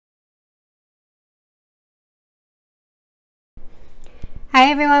Hi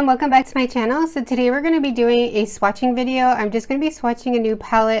everyone, welcome back to my channel. So today we're going to be doing a swatching video. I'm just going to be swatching a new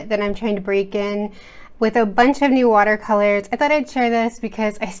palette that I'm trying to break in with a bunch of new watercolors. I thought I'd share this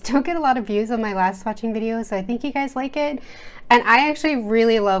because I still get a lot of views on my last swatching video, so I think you guys like it. And I actually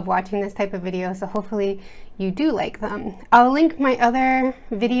really love watching this type of video, so hopefully you do like them. I'll link my other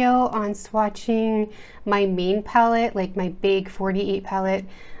video on swatching my main palette, like my big 48 palette,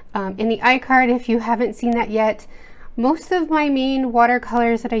 in the iCard if you haven't seen that yet. Most of my main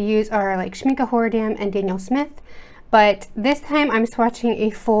watercolors that I use are like Schmincke Horadam and Daniel Smith, but this time I'm swatching a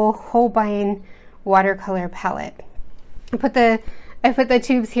full Holbien watercolor palette. I put the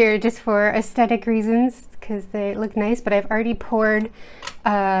tubes here just for aesthetic reasons because they look nice, but I've already poured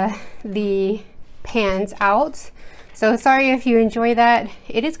the pans out. So sorry if you enjoy that.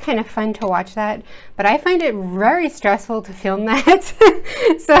 It is kind of fun to watch that, but I find it very stressful to film that.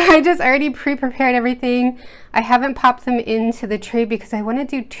 So I just already pre-prepared everything. I haven't popped them into the tray because I want to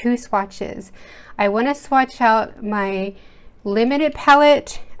do two swatches. I want to swatch out my limited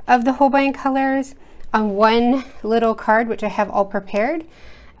palette of the Holbien colors on one little card, which I have all prepared.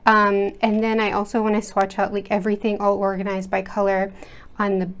 And then I also want to swatch out like everything all organized by color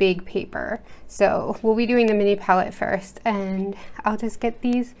on the big paper. So we'll be doing the mini palette first, and I'll just get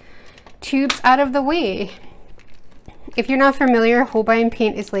these tubes out of the way. If you're not familiar, Holbien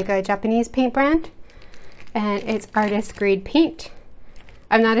paint is like a Japanese paint brand, and it's artist grade paint.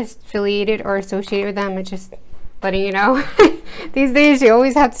 I'm not affiliated or associated with them, it's just letting you know. These days you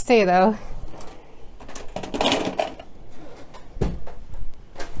always have to say though.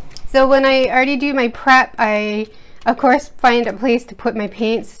 So when I already do my prep, I of course find a place to put my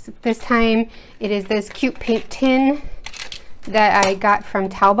paints. This time it is this cute paint tin that I got from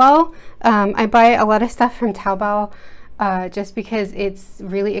Taobao. I buy a lot of stuff from Taobao just because it's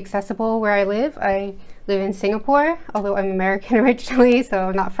really accessible where I live. I live in Singapore, although I'm American originally, so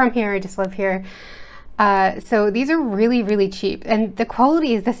I'm not from here, I just live here. So these are really cheap, and the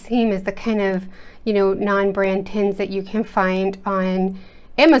quality is the same as the kind of, you know, non-brand tins that you can find on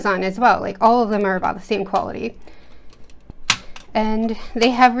Amazon as well. Like all of them are about the same quality. And they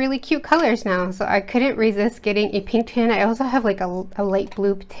have really cute colors now, so I couldn't resist getting a pink tin. I also have like a light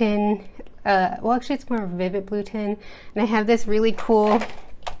blue tin. Well, actually it's more of a vivid blue tin. And I have this really cool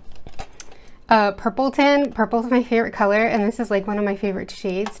purple tin. Purple is my favorite color, and this is like one of my favorite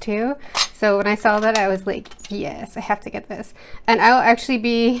shades too. So when I saw that, I was like, yes, I have to get this. And I'll actually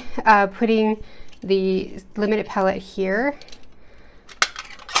be putting the limited palette here.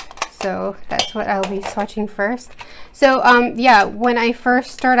 So that's what I'll be swatching first. So yeah, when I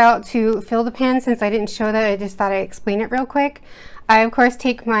first start out to fill the pan, since I didn't show that, I just thought I'd explain it real quick. I of course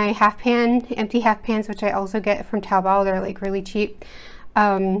take my half pan, empty half pans, which I also get from Taobao. They're like really cheap.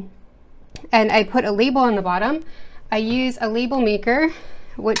 And I put a label on the bottom. I use a label maker,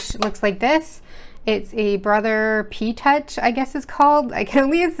 which looks like this. It's a Brother P Touch, I guess it's called. I can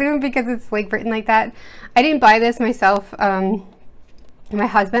only assume because it's like written like that. I didn't buy this myself. My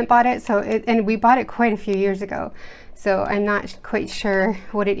husband bought it, so and we bought it quite a few years ago, so I'm not quite sure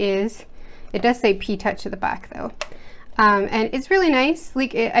what it is. It does say P Touch at the back though, and it's really nice.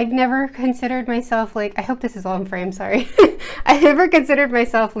 Like I've never considered myself like, I hope this is all in frame, sorry. I never considered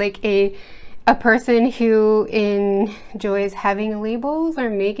myself like a person who enjoys having labels or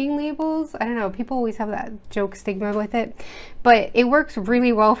making labels. I don't know, people always have that joke stigma with it, but it works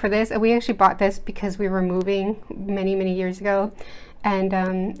really well for this. We actually bought this because we were moving many years ago, and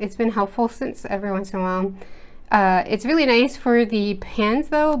it's been helpful since every once in a while. It's really nice for the pans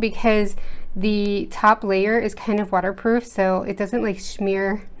though, because the top layer is kind of waterproof, so it doesn't like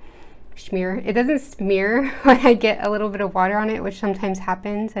smear. It doesn't smear when I get a little bit of water on it, which sometimes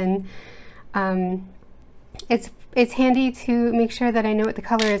happens. And it's handy to make sure that I know what the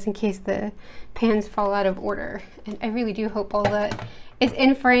color is in case the pans fall out of order. And I really do hope all that is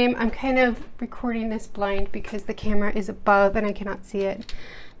in frame. I'm kind of recording this blind because the camera is above and I cannot see it.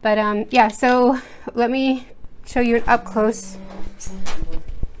 But yeah, so let me show you an up close.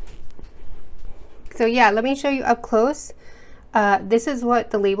 So yeah, let me show you up close. This is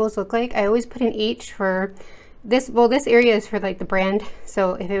what the labels look like. I always put an H for this. Well, this area is for like the brand.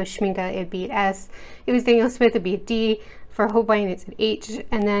 So if it was Schmincke, it'd be an S. If it was Daniel Smith, it'd be a D. For Holbien, it's an H.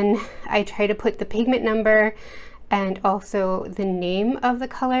 And then I try to put the pigment number and also the name of the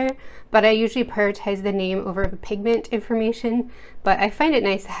color, but I usually prioritize the name over the pigment information. But I find it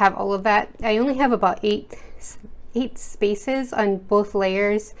nice to have all of that. I only have about eight spaces on both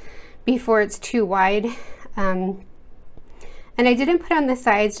layers before it's too wide. And I didn't put on the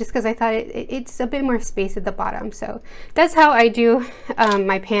sides just because I thought it's a bit more space at the bottom. So that's how I do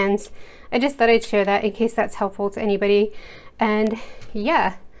my pans. I just thought I'd share that in case that's helpful to anybody. And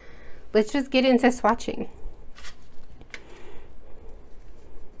yeah, let's just get into swatching.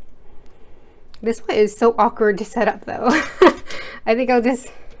 This one is so awkward to set up though. I think I'll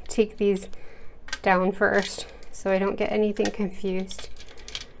just take these down first so I don't get anything confused.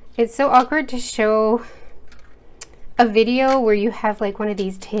 It's so awkward to show a video where you have like one of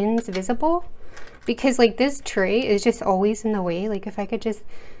these tins visible, because like this tray is just always in the way. Like if I could just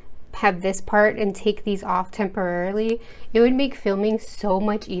have this part and take these off temporarily, it would make filming so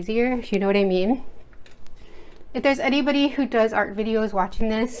much easier, if you know what I mean. If there's anybody who does art videos watching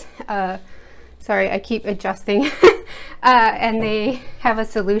this, sorry, I keep adjusting, and they have a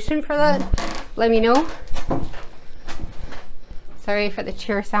solution for that, let me know. Sorry for the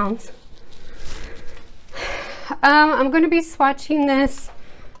chair sounds. I'm going to be swatching this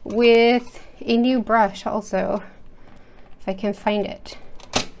with a new brush also, if I can find it.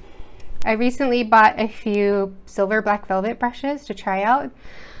 I recently bought a few silver black velvet brushes to try out.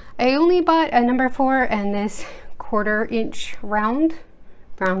 I only bought a number 4 and this 1/4 inch round.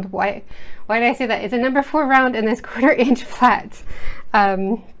 Why did I say that? It's a number 4 round and this 1/4 inch flat.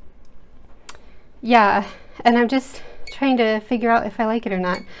 Yeah, and I'm just trying to figure out if I like it or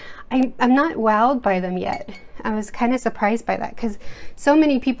not. I'm not wowed by them yet. I was kind of surprised by that because so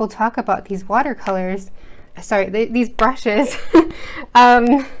many people talk about these watercolors, sorry, these brushes,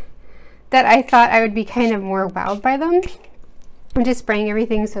 that I thought I would be kind of more wowed by them. I'm just spraying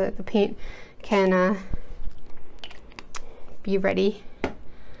everything so that the paint can be ready.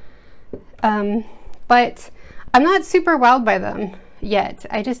 But I'm not super wowed by them yet.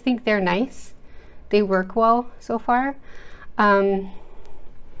 I just think they're nice. They work well so far.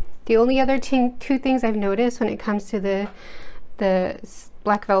 The only other two things I've noticed when it comes to the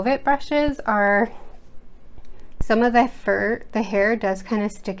black velvet brushes are some of the hair does kind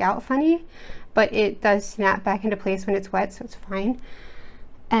of stick out funny, but it does snap back into place when it's wet, so it's fine.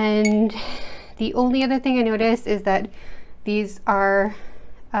 And the only other thing I noticed is that these are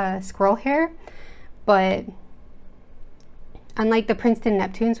squirrel hair, but unlike the Princeton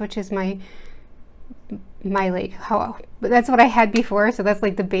Neptunes, which is my like but that's what I had before, so that's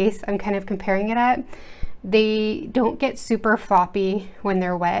like the base I'm kind of comparing it at. They don't get super floppy when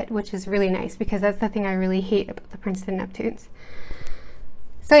they're wet, which is really nice because that's the thing I really hate about the Princeton Neptunes.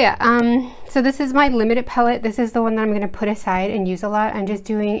 So yeah, so this is my limited palette. This is the one that I'm going to put aside and use a lot. I'm just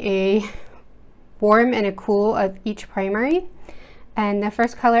doing a warm and a cool of each primary, and the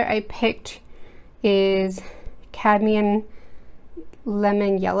first color I picked is Cadmium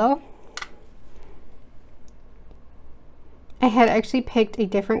Lemon Yellow. I had actually picked a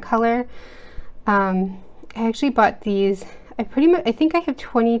different color. I actually bought these. I think I have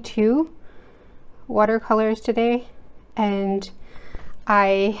 22 watercolors today, and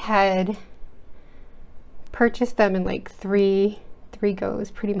I had purchased them in like three goes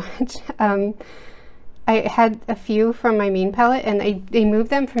pretty much. I had a few from my main palette, and they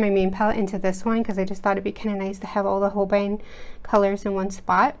moved them from my main palette into this one because I just thought it'd be kind of nice to have all the Holbein colors in one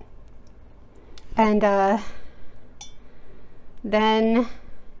spot. And then,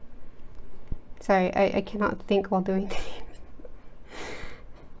 sorry, I cannot think while doing things.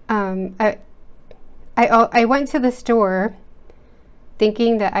 I went to the store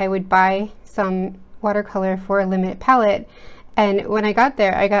thinking that I would buy some watercolor for a limited palette, and when I got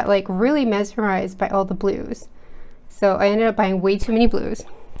there I got like really mesmerized by all the blues, so I ended up buying way too many blues,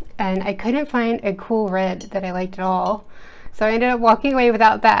 and I couldn't find a cool red that I liked at all, so I ended up walking away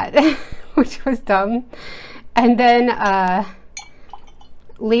without that, which was dumb. And then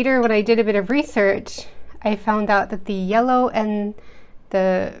later, when I did a bit of research, I found out that the yellow and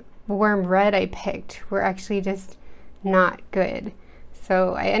the warm red I picked were actually just not good.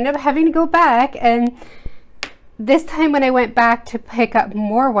 So I ended up having to go back, and this time when I went back to pick up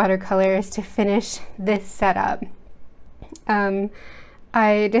more watercolors to finish this setup,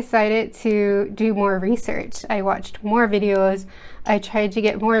 I decided to do more research. I watched more videos, I tried to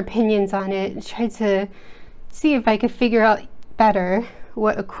get more opinions on it, tried to see if I could figure out better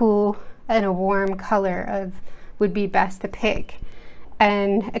what a cool and a warm color would be best to pick.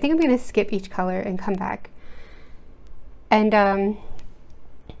 And I think I'm going to skip each color and come back. And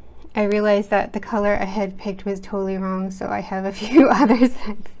I realized that the color I had picked was totally wrong, so I have a few others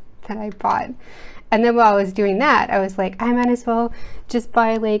that I bought. And then while I was doing that, I was like, I might as well just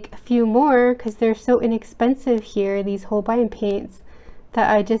buy like a few more because they're so inexpensive here, these Holbein paints,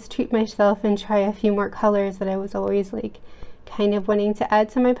 that I just treat myself and try a few more colors that I was always like kind of wanting to add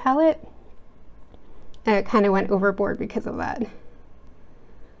to my palette. And I kind of went overboard because of that.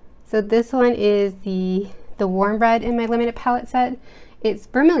 So this one is the warm red in my limited palette set. It's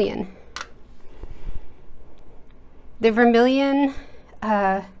Vermilion. The Vermilion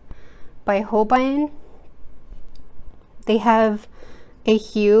by Holbien, they have a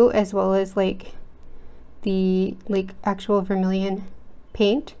hue as well as like the actual vermilion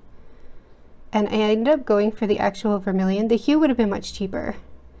paint, and I ended up going for the actual vermilion. The hue would have been much cheaper.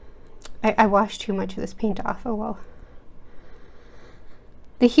 I washed too much of this paint off. Oh well.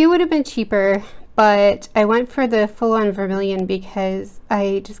 The hue would have been cheaper, but I went for the full-on vermilion because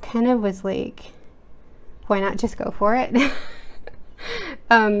I just kind of was like, why not just go for it?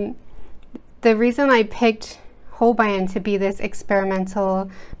 The reason I picked Holbien to be this experimental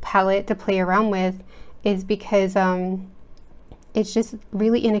palette to play around with is because it's just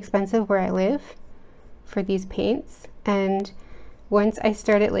really inexpensive where I live for these paints. And once I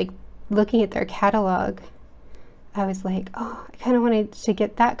started like looking at their catalog, I was like, oh, I kind of wanted to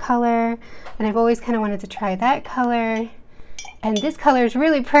get that color, and I've always kind of wanted to try that color, and this color is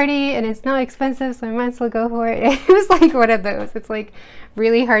really pretty and it's not expensive, so I might as well go for it. It was like one of those. It's like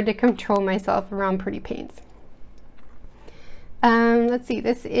really hard to control myself around pretty paints. Let's see,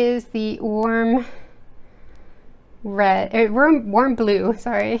 this is the warm red, warm blue,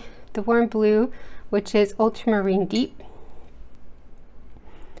 sorry. The warm blue, which is ultramarine deep.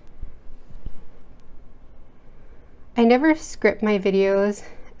 I never script my videos,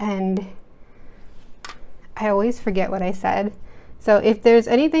 and I always forget what I said. So if there's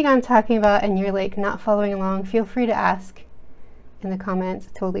anything I'm talking about and you're like not following along, feel free to ask in the comments.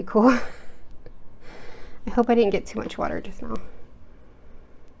 It's totally cool. I hope I didn't get too much water just now.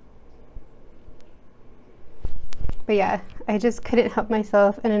 But yeah, I just couldn't help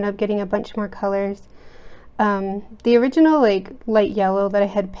myself and ended up getting a bunch more colors. The original like light yellow that I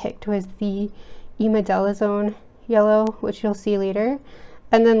had picked was the Imadella Zone yellow, which you'll see later.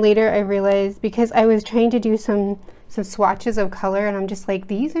 And then later I realized, because I was trying to do some swatches of color, and I'm just like,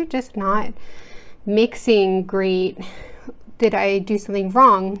 these are just not mixing great. Did I do something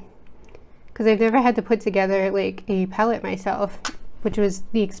wrong? Because I've never had to put together like a palette myself, which was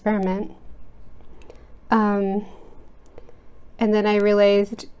the experiment. And then I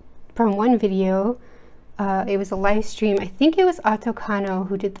realized from one video, it was a live stream. I think it was Atokano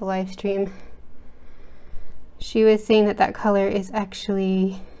who did the live stream. She was saying that that color is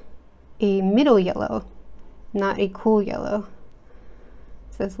actually a middle yellow, not a cool yellow.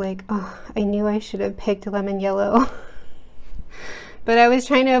 So it's like, oh, I knew I should have picked lemon yellow. But I was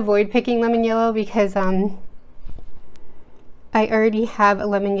trying to avoid picking lemon yellow because I already have a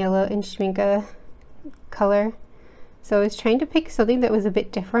lemon yellow in Schminke color. So I was trying to pick something that was a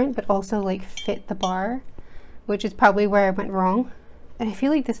bit different but also like fit the bar, which is probably where I went wrong. And I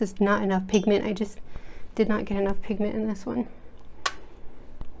feel like this is not enough pigment. I just did not get enough pigment in this one.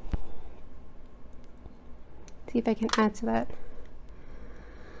 See if I can add to that.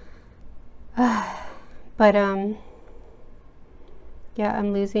 But yeah,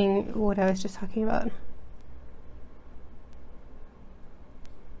 I'm losing what I was just talking about.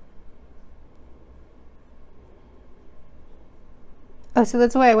 Oh, so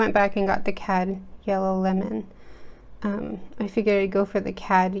that's why I went back and got the CAD yellow lemon. I figured I'd go for the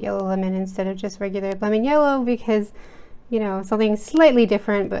CAD yellow lemon instead of just regular lemon yellow because, you know, something slightly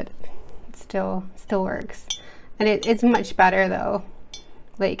different, but it still works. And it's much better though.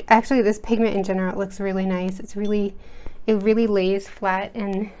 Like, actually this pigment in general looks really nice. It really lays flat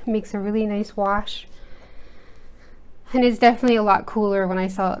and makes a really nice wash. And it's definitely a lot cooler when I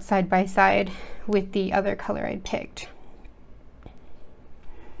saw it side by side with the other color I'd picked.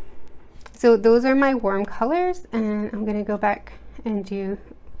 So those are my warm colors, and I'm gonna go back and do,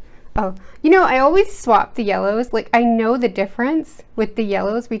 oh, you know, I always swap the yellows. Like, I know the difference with the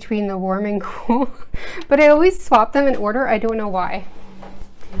yellows between the warm and cool, but I always swap them in order. I don't know why.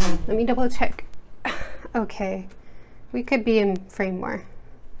 Let me double check. Okay, we could be in frame more.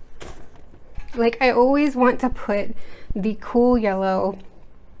 Like, I always want to put the cool yellow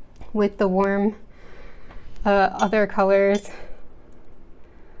with the warm other colors.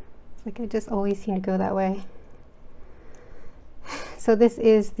 Like, I just always seem to go that way. So this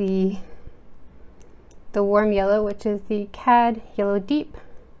is the warm yellow, which is the CAD yellow deep.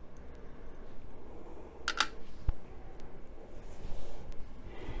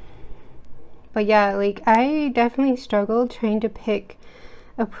 But yeah, like, I definitely struggled trying to pick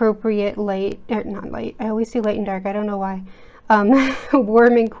appropriate light, or not light, I always say light and dark, I don't know why,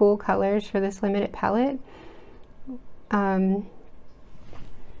 warm and cool colors for this limited palette.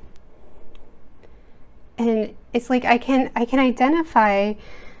 And it's like I can identify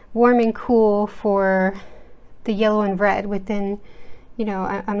warm and cool for the yellow and red within, you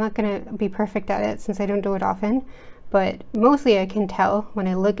know, I'm not gonna be perfect at it since I don't do it often, but mostly I can tell when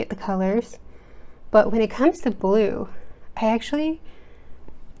I look at the colors. But when it comes to blue, I actually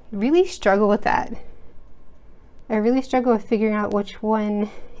really struggle with that. I really struggle with figuring out which one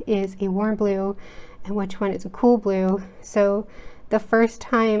is a warm blue and which one is a cool blue. So the first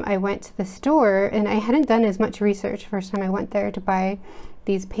time I went to the store, and I hadn't done as much research first time I went there to buy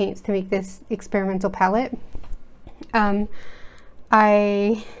these paints to make this experimental palette,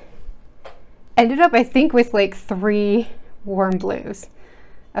 I ended up, I think, with like 3 warm blues.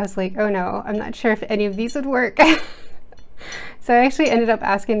 I was like, oh no, I'm not sure if any of these would work. So I actually ended up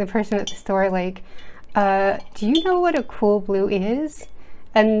asking the person at the store, like, do you know what a cool blue is?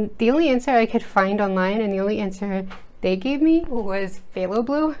 And the only answer I could find online, and the only answer they gave me, was phthalo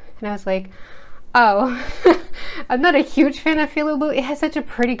blue. And I was like, oh, I'm not a huge fan of phthalo blue. It has such a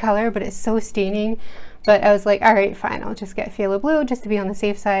pretty color, but it's so staining. But I was like, all right, fine, I'll just get phthalo blue just to be on the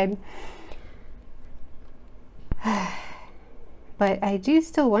safe side. But I do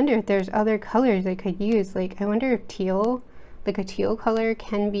still wonder if there's other colors I could use. Like, I wonder if teal, like a teal color,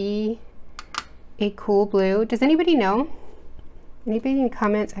 can be a cool blue. Does anybody know? Anybody in the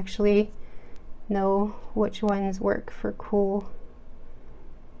comments actually know which ones work for cool?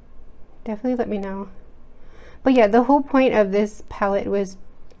 Definitely let me know. But yeah, the whole point of this palette was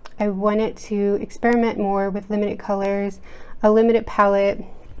I wanted to experiment more with limited colors, a limited palette.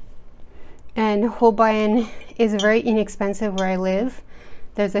 And Holbien is very inexpensive where I live.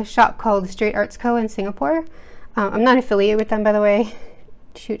 There's a shop called Straight Arts Co. in Singapore. I'm not affiliated with them, by the way.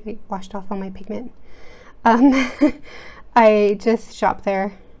 Shoot, I washed off all my pigment. I just shop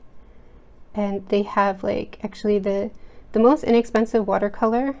there, and they have like actually the most inexpensive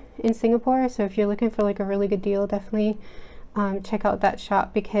watercolor in Singapore. So if you're looking for like a really good deal, definitely check out that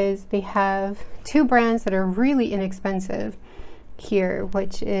shop, because they have 2 brands that are really inexpensive here,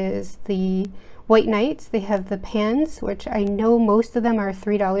 which is the White Knights. They have the pans, which I know most of them are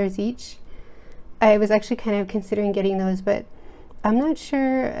 $3 each. I was actually kind of considering getting those, but I'm not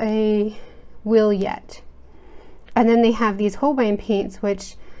sure I will yet. And then they have these Holbein paints,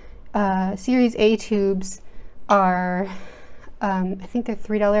 which Series A tubes are, I think they're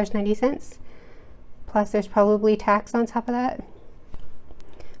 $3.90. Plus there's probably tax on top of that.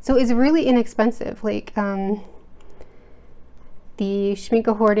 So it's really inexpensive. Like the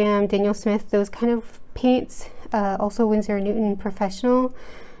Schmincke Hoordium, Daniel Smith, those kind of paints, also Winsor & Newton Professional,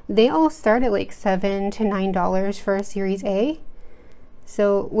 they all start at like $7 to $9 for a Series A.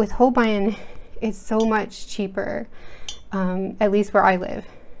 So with Holbein, it's so much cheaper, at least where I live.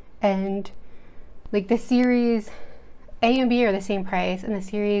 And like the Series A and B are the same price, and the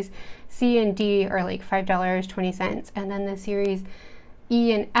Series C and D are like $5.20. And then the Series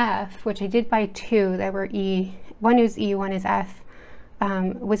E and F, which I did buy 2 that were E, one is E, one is F,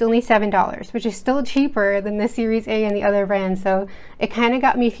 was only $7, which is still cheaper than the Series A and the other brands. So it kind of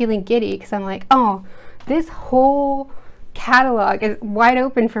got me feeling giddy, because I'm like, oh, this whole catalog is wide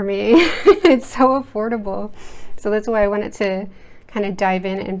open for me. It's so affordable. So that's why I wanted to kind of dive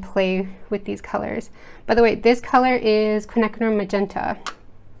in and play with these colors. By the way, this color is quinacridone magenta.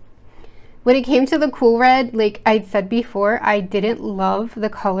 When it came to the cool red, like I'd said before, I didn't love the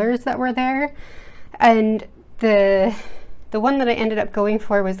colors that were there, and the one that I ended up going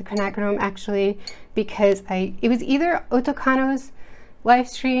for was the quinacridone, actually, because it was either Otokano's live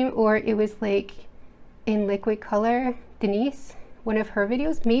stream or it was like in liquid color, Denise, one of her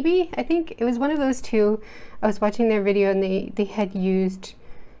videos, maybe. I think it was one of those 2. I was watching their video and they had used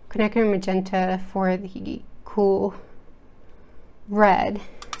quinacridone magenta for the cool red.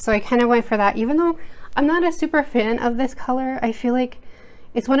 So I kind of went for that, even though I'm not a super fan of this color. I feel like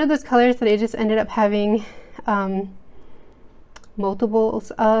it's one of those colors that I just ended up having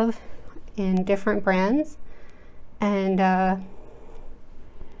multiples of in different brands. And I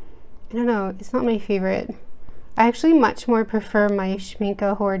don't know, it's not my favorite. I actually much more prefer my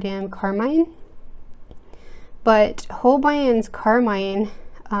Schmincke Hoordium Carmine, but Holbein's Carmine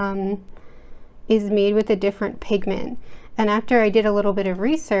is made with a different pigment. And after I did a little bit of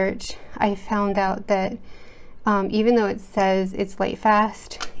research, I found out that even though it says it's light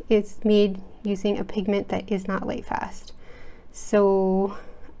fast, it's made using a pigment that is not light fast. So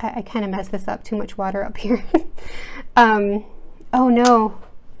I kind of messed this up. Too much water up here. Oh no.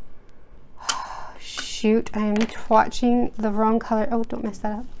 Shoot, I'm swatching the wrong color. Oh, don't mess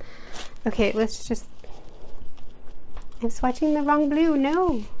that up. Okay, let's just... I'm swatching the wrong blue.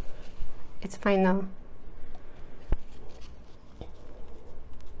 No. It's fine though.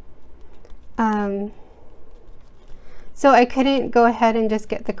 So I couldn't go ahead and just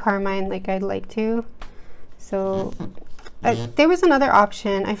get the Carmine like I'd like to. So there was another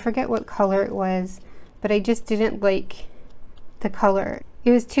option. I forget what color it was, but I just didn't like the color.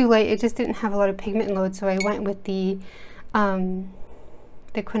 it was too light. It just didn't have a lot of pigment load, so I went with the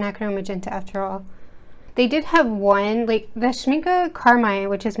quinacridone magenta after all. They did have one, like the Schmincke Carmine,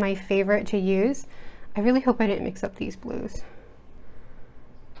 which is my favorite to use. I really hope I didn't mix up these blues.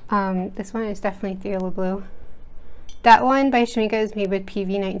 This one is definitely phthalo blue. That one by Schmincke is made with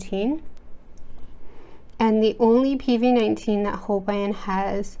PV19. And the only PV19 that Holbein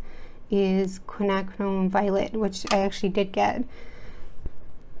has is quinacridone violet, which I actually did get.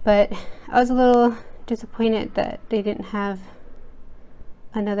 But I was a little disappointed that they didn't have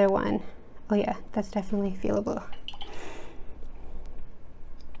another one. Oh yeah, that's definitely phthalo blue.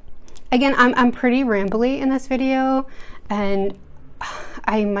 Again, I'm pretty rambly in this video, and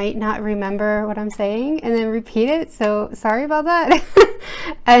I might not remember what I'm saying and then repeat it, so sorry about that.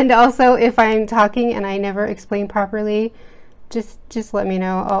 And also, if I'm talking and I never explain properly, just let me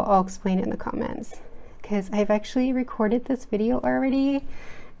know. I'll explain it in the comments, because I've actually recorded this video already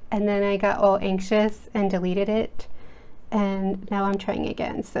and then I got all anxious and deleted it, and now I'm trying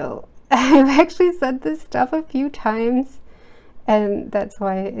again. So I've actually said this stuff a few times, and that's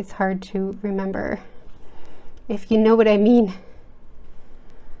why it's hard to remember, if you know what I mean.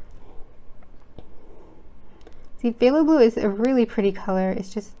 See, phthalo blue is a really pretty color.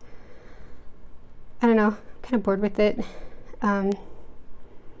 It's just, I don't know, I'm kind of bored with it. Kind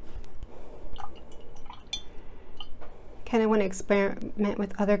of want to experiment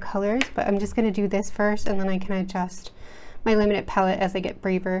with other colors, but I'm just going to do this first, and then I can adjust my limited palette as I get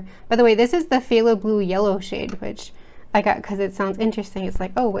braver. By the way, this is the phthalo blue yellow shade, which I got because it sounds interesting. It's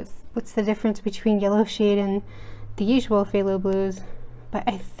like, oh, what's the difference between yellow shade and the usual phthalo blues? But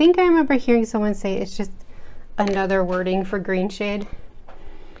I think I remember hearing someone say it's just another wording for green shade.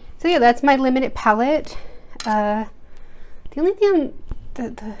 So yeah, that's my limited palette. The only thing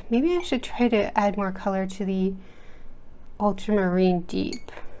maybe I should try to add more color to the ultramarine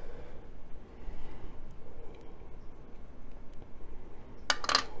deep.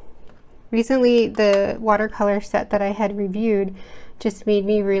 Recently, the watercolor set that I had reviewed just made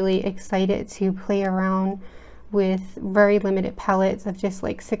me really excited to play around with very limited palettes of just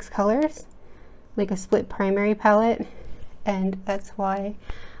like 6 colors, like a split primary palette, and that's why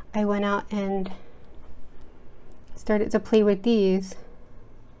I went out and started to play with these.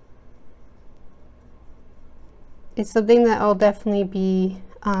 It's something that I'll definitely be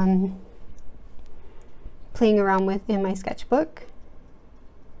playing around with in my sketchbook,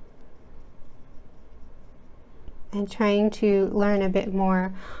 and trying to learn a bit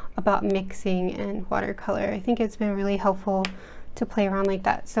more about mixing and watercolor. I think it's been really helpful to play around like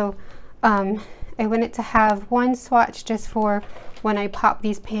that. So I wanted to have one swatch just for when I pop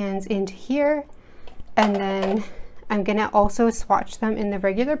these pans into here, and then I'm gonna also swatch them in the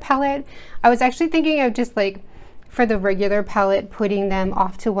regular palette. I was actually thinking of just like, for the regular palette, putting them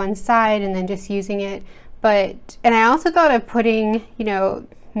off to one side and then just using it. And I also thought of putting, you know,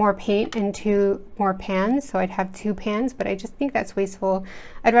 more paint into more pans, so I'd have 2 pans, but I just think that's wasteful.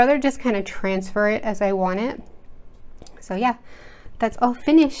 I'd rather just kind of transfer it as I want it. So yeah, that's all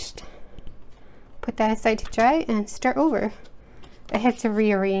finished. Put that aside to dry and start over. I have to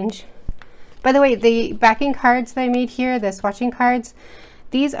rearrange. By the way, the backing cards that I made here, the swatching cards,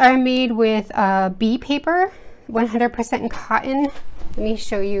 these are made with bee paper, 100% cotton. Let me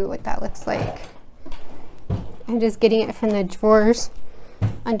show you what that looks like. I'm just getting it from the drawers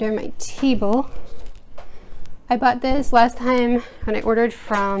under my table. I bought this last time when I ordered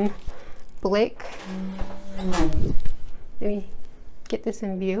from Blick. Let me get this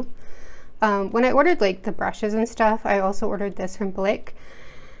in view. When I ordered like the brushes and stuff, I also ordered this from Blick,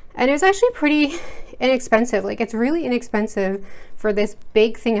 and it was actually pretty inexpensive. Like, it's really inexpensive for this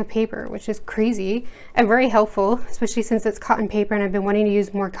big thing of paper, which is crazy and very helpful, especially since it's cotton paper and I've been wanting to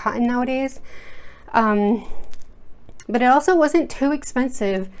use more cotton nowadays. But it also wasn't too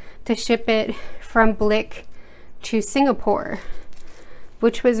expensive to ship it from Blick to Singapore,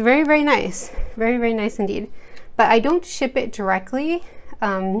 which was very, very nice. Very, very nice indeed. But I don't ship it directly.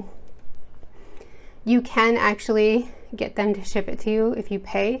 You can actually get them to ship it to you if you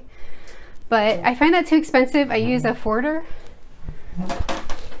pay. But I find that too expensive. I use a forwarder.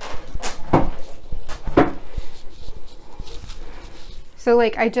 So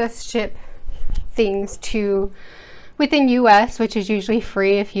like, I just ship things to within US, which is usually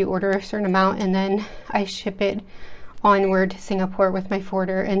free if you order a certain amount, and then I ship it onward to Singapore with my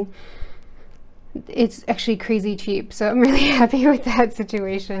forwarder, and it's actually crazy cheap, so I'm really happy with that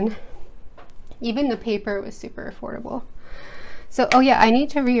situation. Even the paper was super affordable. So, oh yeah, I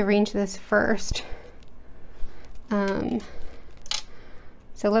need to rearrange this first. So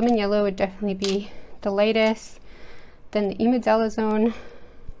lemon yellow would definitely be the lightest. Then the Imidazole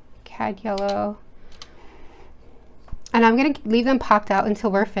cad yellow. And I'm going to leave them popped out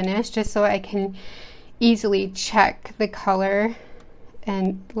until we're finished, just so I can easily check the color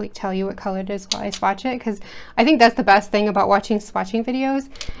and like tell you what color it is while I swatch it, because I think that's the best thing about watching swatching videos,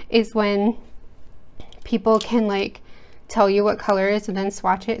 is when people can like tell you what color it is and then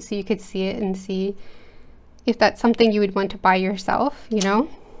swatch it so you could see it and see if that's something you would want to buy yourself, you know?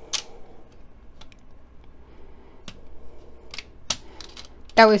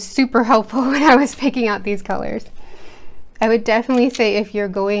 That was super helpful when I was picking out these colors. I would definitely say if you're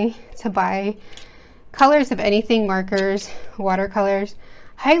going to buy colors of anything, markers, watercolors,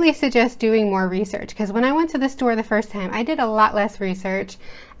 highly suggest doing more research, because when I went to the store the first time, I did a lot less research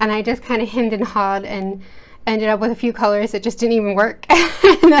and I just kind of hemmed and hawed and ended up with a few colors that just didn't even work.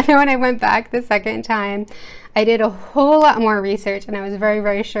 And then when I went back the second time, I did a whole lot more research and I was very,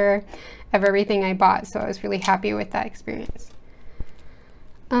 very sure of everything I bought, so I was really happy with that experience.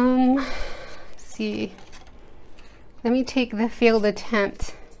 Let's see. Let me take the failed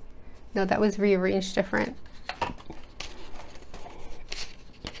attempt. No, that was rearranged different.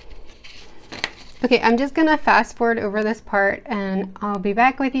 Okay, I'm just gonna fast forward over this part and I'll be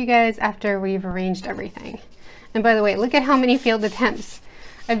back with you guys after we've arranged everything. And by the way, look at how many failed attempts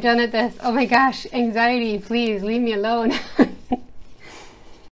I've done at this. Oh my gosh, anxiety, please leave me alone.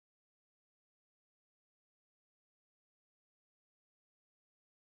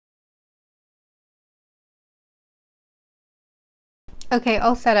 Okay,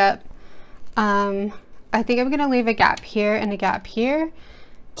 all set up. I think I'm gonna leave a gap here and a gap here,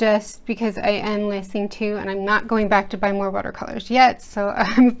 just because I am missing two and I'm not going back to buy more watercolors yet, so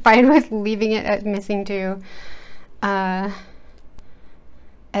I'm fine with leaving it at missing two. And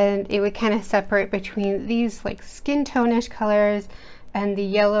it would kind of separate between these like skin tone-ish colors and the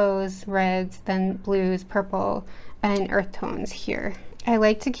yellows, reds, then blues, purple, and earth tones here. I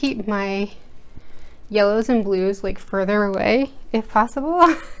like to keep my yellows and blues like further away if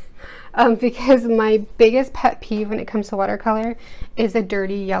possible. Because my biggest pet peeve when it comes to watercolor is a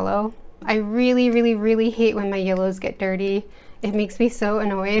dirty yellow. I really, really, really hate when my yellows get dirty. It makes me so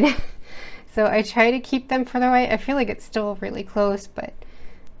annoyed. So I try to keep them further away. I feel like it's still really close, but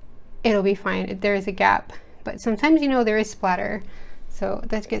it'll be fine. There is a gap, but sometimes, you know, there is splatter, so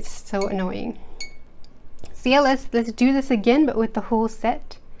that gets so annoying. So yeah, let's do this again, but with the whole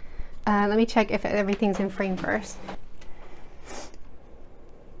set. Let me check if everything's in frame first.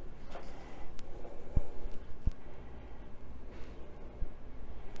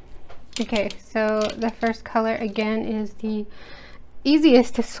 Okay, so the first color again is the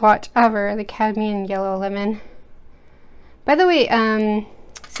easiest to swatch ever, the cadmium yellow lemon. By the way,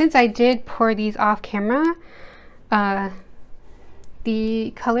 since I did pour these off camera,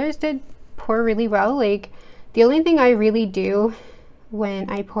 the colors did pour really well. Like, the only thing I really do when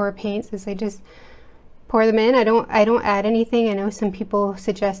I pour paints is I just pour them in. I don't add anything. I know some people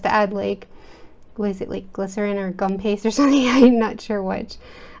suggest to add, like, what is it, like glycerin or gum paste or something? I'm not sure which.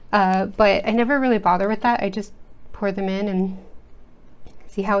 But I never really bother with that. I just pour them in and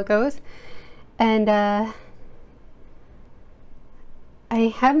see how it goes. And I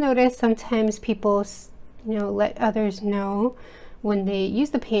have noticed sometimes people, you know, let others know when they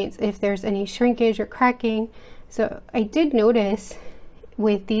use the paints if there's any shrinkage or cracking. So I did notice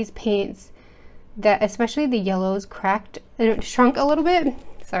with these paints that especially the yellows shrunk a little bit.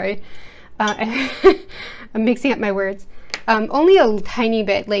 Sorry, I'm mixing up my words. Only a tiny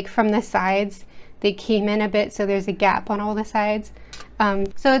bit, like from the sides they came in a bit, so there's a gap on all the sides.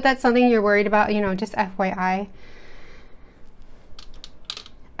 So if that's something you're worried about, you know, just FYI.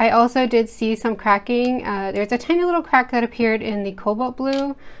 I also did see some cracking. There's a tiny little crack that appeared in the cobalt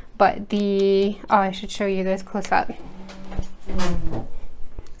blue, but oh, I should show you this close up.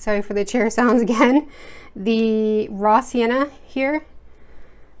 Sorry for the chair sounds again. The raw sienna here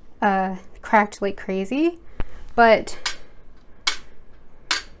cracked like crazy, but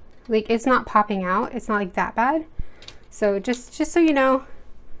like it's not popping out. It's not like that bad. So just so you know,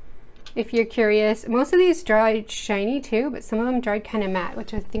 if you're curious, most of these dried shiny too, but some of them dried kind of matte,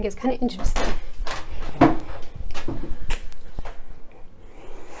 which I think is kind of interesting.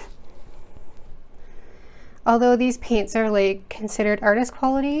 Although these paints are like considered artist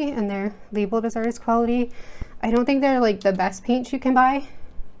quality and they're labeled as artist quality, I don't think they're like the best paints you can buy.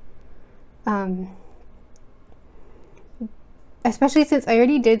 Especially since I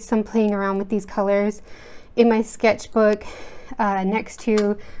already did some playing around with these colors in my sketchbook next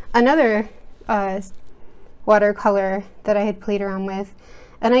to another watercolor that I had played around with,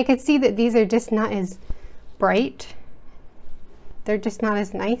 and I could see that these are just not as bright. They're just not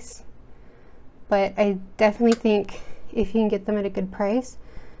as nice, but I definitely think if you can get them at a good price,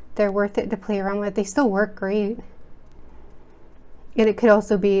 they're worth it to play around with. They still work great. And it could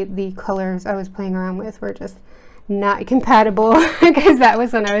also be the colors I was playing around with were just not compatible because that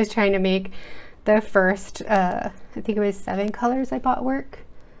was when I was trying to make the first, I think it was 7 colors I bought work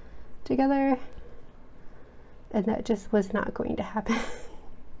together. And that just was not going to happen.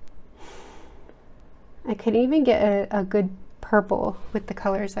 I couldn't even get a good purple with the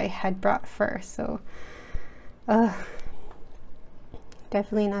colors I had brought first, so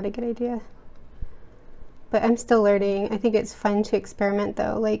definitely not a good idea. But I'm still learning. I think it's fun to experiment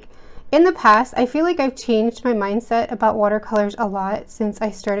though. Like in the past, I feel like I've changed my mindset about watercolors a lot since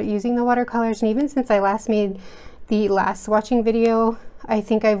I started using the watercolors, and even since I last made the last swatching video. I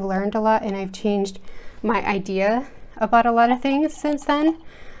think I've learned a lot and I've changed my idea about a lot of things since then.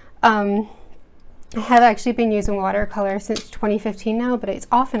 I have actually been using watercolor since 2015 now, but it's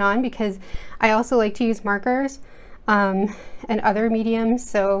off and on because I also like to use markers and other mediums.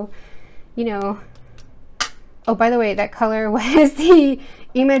 So, you know, oh, by the way, that color was the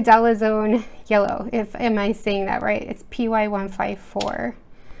Imidalazone yellow. Am I saying that right? It's PY154.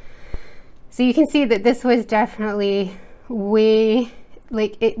 So you can see that this was definitely way,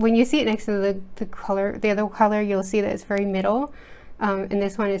 like when you see it next to the color, the other color, you'll see that it's very middle. And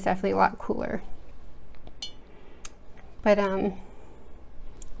this one is definitely a lot cooler. But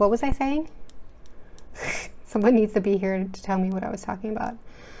what was I saying? Someone needs to be here to tell me what I was talking about.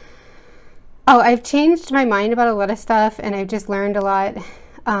 Oh, I've changed my mind about a lot of stuff, and I've just learned a lot.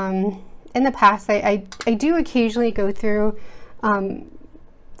 In the past, I do occasionally go through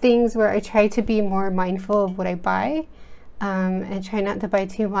things where I try to be more mindful of what I buy and try not to buy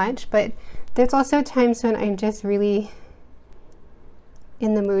too much, but there's also times when I'm just really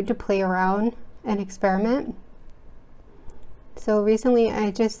in the mood to play around and experiment. So recently I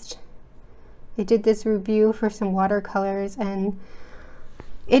did this review for some watercolors, and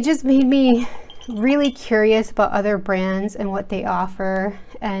it just made me really curious about other brands and what they offer,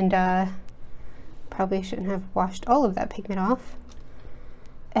 and probably shouldn't have washed all of that pigment off.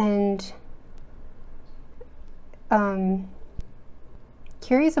 And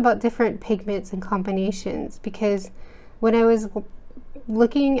curious about different pigments and combinations, because when I was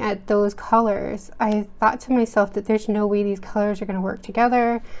looking at those colors, I thought to myself that there's no way these colors are going to work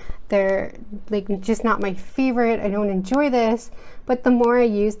together. They're like just not my favorite. I don't enjoy this. But the more I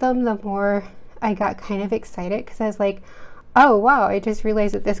used them, the more I got kind of excited, because I was like, oh wow, I just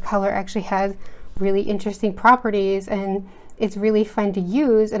realized that this color actually has really interesting properties and it's really fun to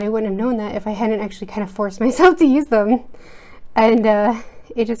use, and I wouldn't have known that if I hadn't actually kind of forced myself to use them. And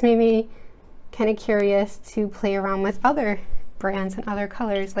it just made me kind of curious to play around with other brands and other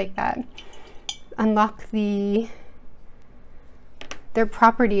colors like that. Unlock their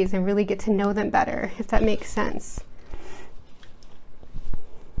properties and really get to know them better, if that makes sense.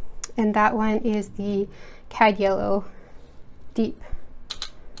 And that one is the Cad Yellow Deep,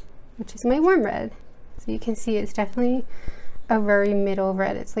 which is my warm red. So you can see it's definitely a very middle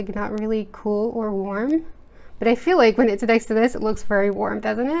red. It's like not really cool or warm, but I feel like when it's next to this, it looks very warm,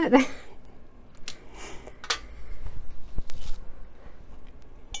 doesn't it?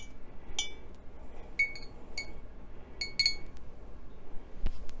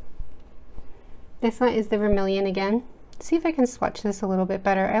 This one is the Vermilion again. Let's see if I can swatch this a little bit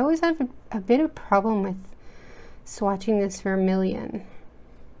better. I always have a bit of problem with swatching this Vermilion.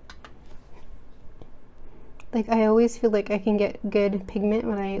 Like I always feel like I can get good pigment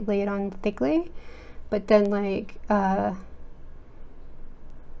when I lay it on thickly, but then like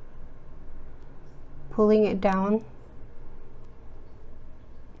pulling it down.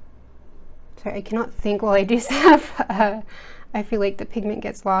 Sorry, I cannot think while I do stuff. I feel like the pigment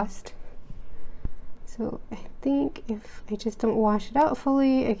gets lost. So I think if I just don't wash it out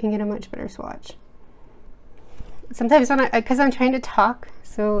fully, I can get a much better swatch. Sometimes when because I'm trying to talk,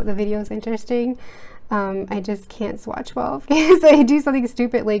 so the video is interesting, I just can't swatch well because I do something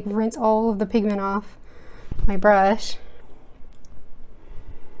stupid like rinse all of the pigment off my brush.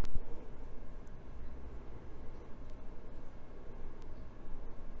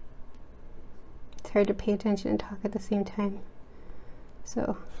 It's hard to pay attention and talk at the same time.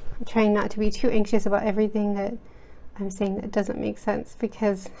 So I'm trying not to be too anxious about everything that I'm saying that doesn't make sense,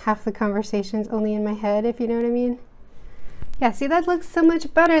 because half the conversation's only in my head, if you know what I mean. Yeah, see, that looks so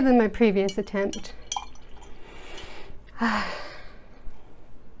much better than my previous attempt.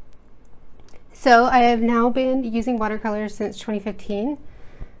 So I have now been using watercolors since 2015.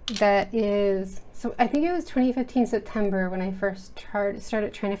 That is, so I think it was 2015 September when I first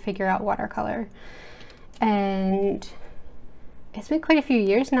started trying to figure out watercolor. And it's been quite a few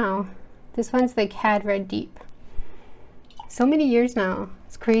years now. This one's the Cad Red Deep. So many years now.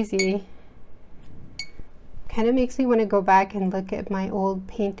 It's crazy. Kind of makes me want to go back and look at my old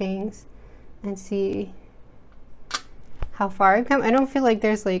paintings and see how far I've come. I don't feel like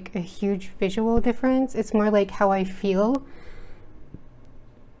there's like a huge visual difference. It's more like how I feel.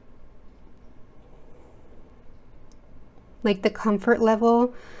 Like the comfort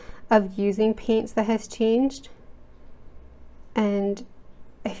level of using paints that has changed. And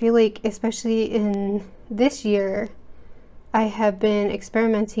I feel like especially in this year, I have been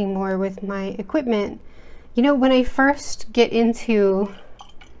experimenting more with my equipment. You know, when I first get into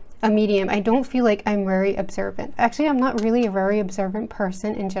a medium, I don't feel like I'm very observant. Actually, I'm not really a very observant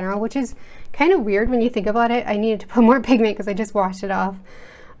person in general, which is kind of weird when you think about it. I needed to put more pigment because I just washed it off.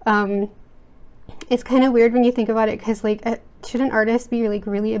 It's kind of weird when you think about it because like, shouldn't artists be like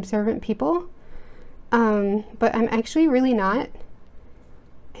really observant people? But I'm actually really not.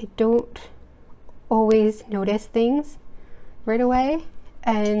 I don't always notice things right away.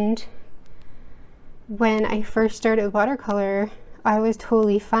 And when I first started watercolor, I was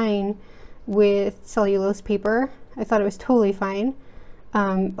totally fine with cellulose paper. I thought it was totally fine.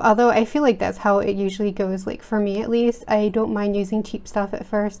 Although I feel like that's how it usually goes, like for me at least. I don't mind using cheap stuff at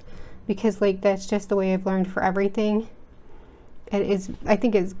first because like that's just the way I've learned for everything. It is, I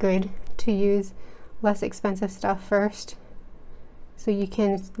think it's good to use less expensive stuff first so you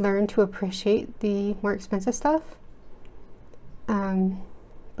can learn to appreciate the more expensive stuff.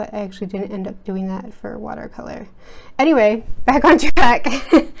 But I actually didn't end up doing that for watercolor. Anyway, back on track.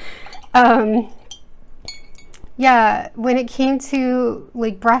 Yeah, when it came to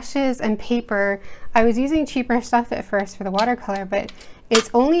like brushes and paper, I was using cheaper stuff at first for the watercolor, but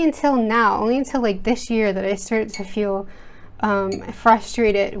it's only until now, only until like this year that I started to feel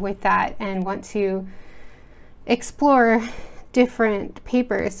frustrated with that and want to explore different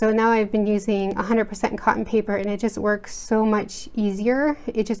papers. So now I've been using 100% cotton paper and it just works so much easier.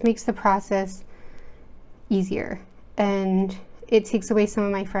 It just makes the process easier and it takes away some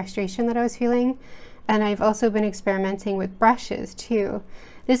of my frustration that I was feeling. And I've also been experimenting with brushes too.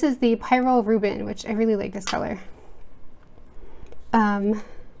 This is the Pyro Rubin, which I really like this color. I've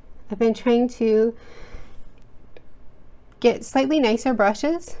been trying to get slightly nicer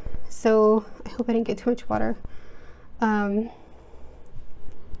brushes, so I hope I didn't get too much water.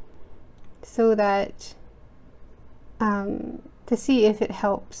 So that to see if it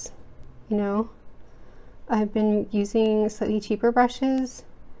helps, you know. I've been using slightly cheaper brushes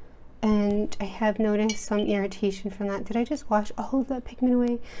and I have noticed some irritation from that. Did I just wash all of that pigment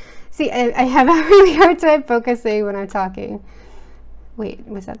away? See, I have a really hard time focusing when I'm talking. Wait,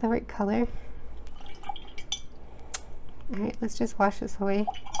 was that the right color? Alright, let's just wash this away.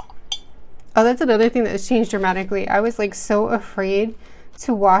 Oh, that's another thing that has changed dramatically. I was like so afraid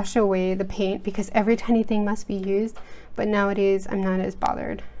to wash away the paint because every tiny thing must be used, but nowadays I'm not as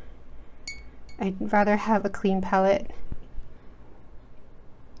bothered. I'd rather have a clean palette.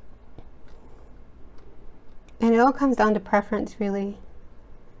 And it all comes down to preference, really.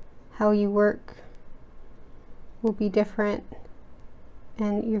 How you work will be different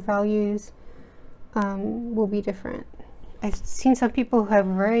and your values will be different. I've seen some people who have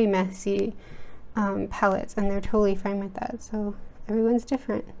very messy palettes and they're totally fine with that, so everyone's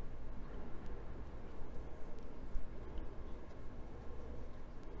different.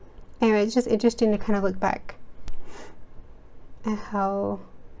 Anyway, it's just interesting to kind of look back at how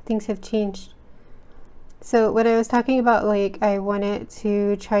things have changed. So when I was talking about like I wanted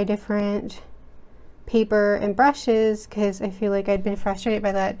to try different paper and brushes because I feel like I'd been frustrated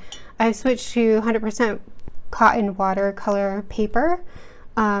by that, I've switched to 100% cotton watercolor paper.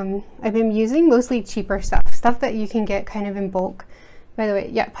 I've been using mostly cheaper stuff that you can get kind of in bulk. By the way,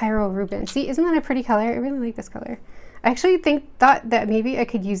 yeah, Pyro Rubin. See, isn't that a pretty color? I really like this color. I actually thought that maybe I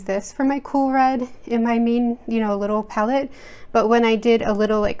could use this for my cool red in my main, you know, little palette. But when I did a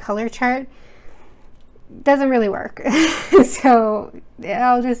little like color chart, it doesn't really work. So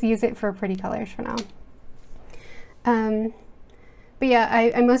I'll just use it for pretty colors for now. But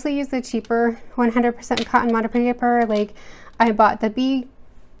yeah, I mostly use the cheaper 100% cotton watercolor. Like I bought the B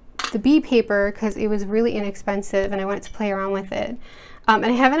paper because it was really inexpensive and I wanted to play around with it. And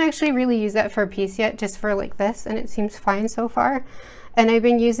I haven't actually really used that for a piece yet, just for like this, and it seems fine so far. And I've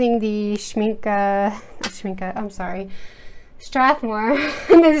been using the Strathmore,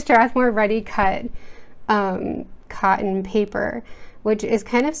 the Strathmore Ready Cut cotton paper, which is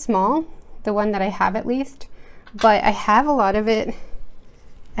kind of small, the one that I have at least, but I have a lot of it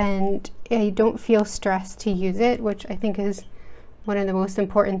and I don't feel stressed to use it, which I think is one of the most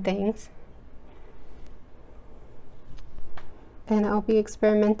important things. And I'll be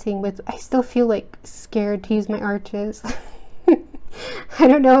experimenting with, I still feel like scared to use my arches. I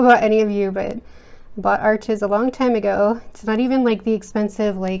don't know about any of you, but I bought Arches a long time ago. It's not even like the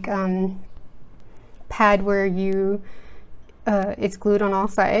expensive like pad where you it's glued on all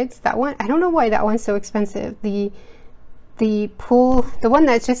sides. That one, I don't know why that one's so expensive. The one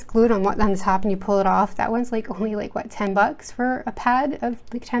that's just glued on the top and you pull it off, that one's like only like what, $10 for a pad of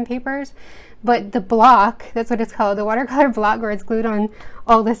like 10 papers. But the block, that's what it's called, the watercolor block where it's glued on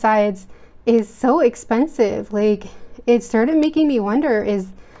all the sides, is so expensive. Like, it started making me wonder, is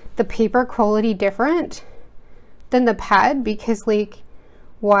the paper quality different than the pad? Because like,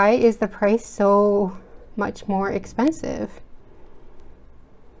 why is the price so much more expensive?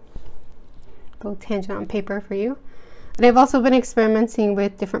 A little tangent on paper for you. And I've also been experimenting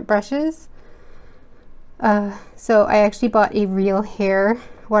with different brushes. So I actually bought a real hair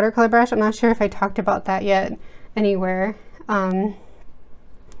watercolor brush. I'm not sure if I talked about that yet anywhere. It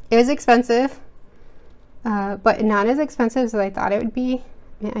was expensive, but not as expensive as I thought it would be.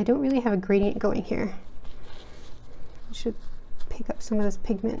 Man, I don't really have a gradient going here. I should pick up some of this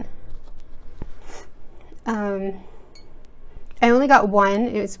pigment. I only got one.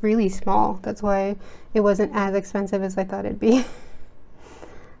 It was really small. That's why it wasn't as expensive as I thought it'd be.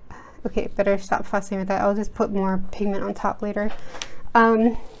 Okay, better stop fussing with that. I'll just put more pigment on top later.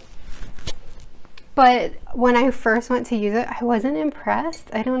 But when I first went to use it, I wasn't impressed.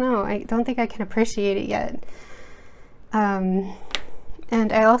 I don't know. I don't think I can appreciate it yet. And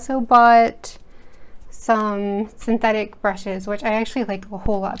I also bought some synthetic brushes, which I actually like a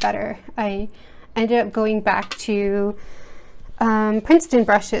whole lot better. I ended up going back to Princeton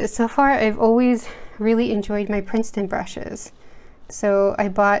brushes. So far, I've always really enjoyed my Princeton brushes. So I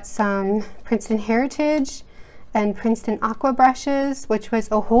bought some Princeton Heritage and Princeton Aqua brushes, which was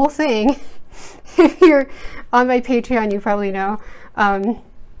a whole thing. If you're on my Patreon, you probably know. I'm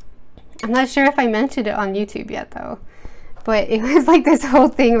not sure if I mentioned it on YouTube yet though, but it was like this whole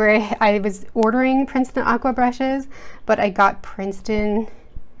thing where I was ordering Princeton Aqua brushes, but I got Princeton,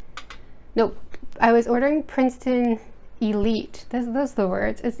 nope, I was ordering Princeton Elite. Those are the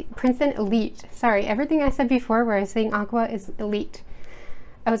words. It's Princeton Elite. Sorry, everything I said before where I was saying Aqua is Elite.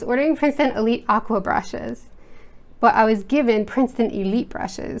 I was ordering Princeton Elite Aqua brushes, but I was given Princeton Elite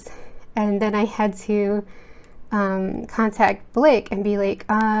brushes. And then I had to contact Blake and be like,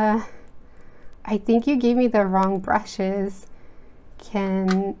 I think you gave me the wrong brushes.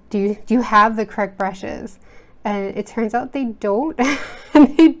 Do you have the correct brushes? And it turns out they don't.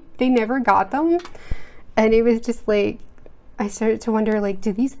 And they never got them. And it was just like, I started to wonder, like,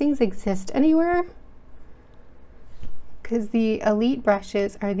 do these things exist anywhere? Because the Elite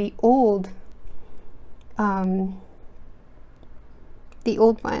brushes are the old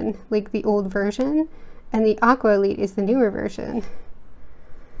one, like the old version, and the Aqua Elite is the newer version.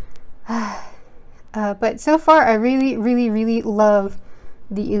 But so far, I really love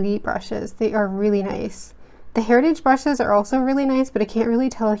the Elite brushes. They are really nice. The Heritage brushes are also really nice, but I can't really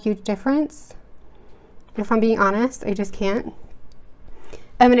tell a huge difference. If I'm being honest, I just can't.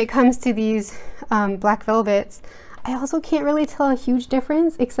 And when it comes to these black velvets, I also can't really tell a huge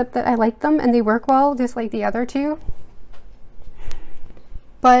difference, except that I like them and they work well, just like the other two.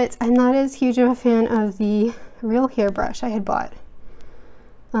 But I'm not as huge of a fan of the real hair brush I had bought.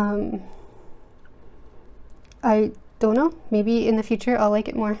 I don't know, maybe in the future I'll like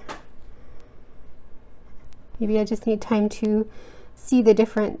it more. Maybe I just need time to see the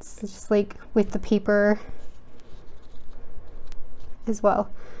difference, just like with the paper as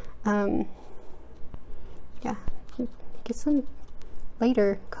well. Yeah, get some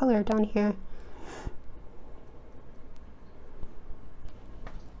lighter color down here.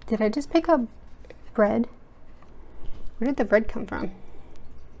 Did I just pick up bread? Where did the bread come from?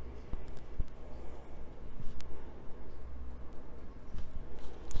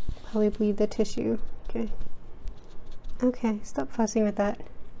 Probably the tissue. Okay. Okay, stop fussing with that.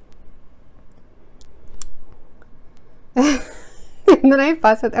 And then I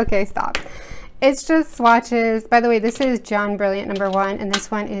fuss with, okay, stop. It's just swatches. By the way, this is John Brilliant #1, and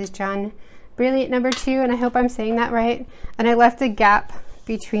this one is John Brilliant #2, and I hope I'm saying that right. And I left a gap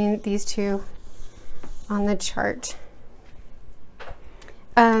between these two on the chart.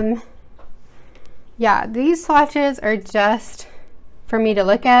 Yeah, these swatches are just for me to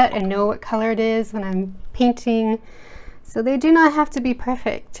look at and know what color it is when I'm painting. So they do not have to be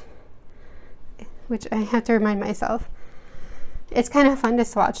perfect, which I have to remind myself. It's kind of fun to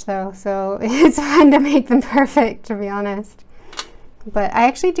swatch though, so it's fun to make them perfect, to be honest. But I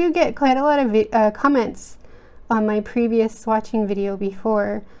actually do get quite a lot of comments on my previous swatching video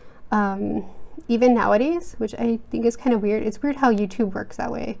before, even nowadays, which I think is kind of weird. It's weird how YouTube works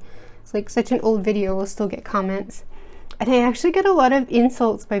that way. It's like such an old video will still get comments. And I actually get a lot of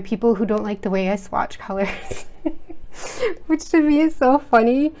insults by people who don't like the way I swatch colors. Which to me is so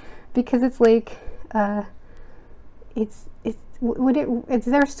funny, because it's like, is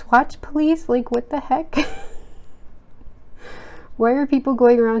there swatch police? Like, what the heck? Why are people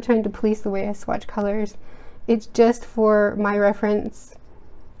going around trying to police the way I swatch colors? It's just for my reference.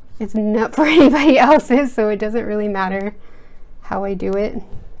 It's not for anybody else's, so it doesn't really matter how I do it.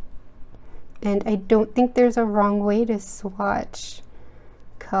 And I don't think there's a wrong way to swatch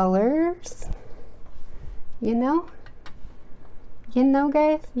colors. You know? You know,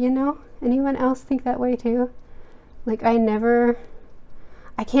 guys? You know? Anyone else think that way too? Like, I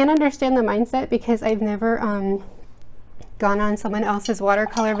can't understand the mindset, because I've never gone on someone else's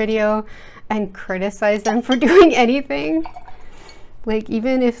watercolor video and criticized them for doing anything. Like,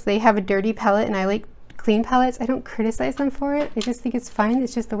 even if they have a dirty palette and I like clean palettes, I don't criticize them for it. I just think it's fine.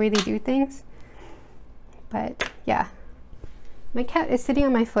 It's just the way they do things. But yeah, my cat is sitting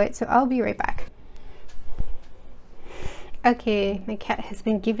on my foot, so I'll be right back. Okay, my cat has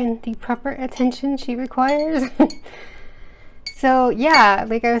been given the proper attention she requires. So yeah,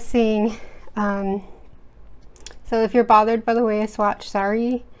 like I was saying, so if you're bothered by the way I swatch,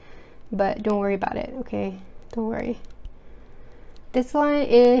 sorry, but don't worry about it, okay? Don't worry. This one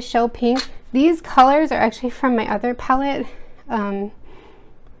is Shell Pink. These colors are actually from my other palette.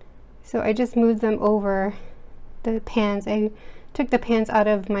 So I just moved them over the pans. I took the pans out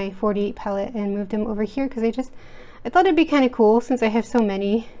of my 48 palette and moved them over here, because I thought it'd be kind of cool, since I have so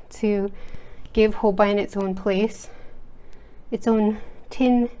many, to give Holbein its own place, its own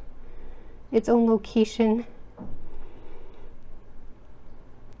tin, its own location.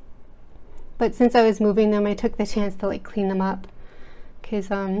 But since I was moving them, I took the chance to like clean them up, because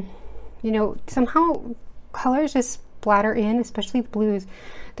you know, somehow colors just splatter in, especially the blues.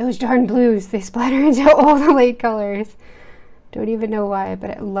 Those darn blues, they splatter into all the light colors. Don't even know why,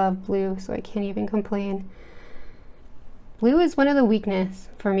 but I love blue, so I can't even complain. Blue is one of the weakness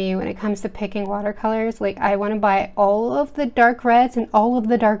for me when it comes to picking watercolors. Like, I want to buy all of the dark reds and all of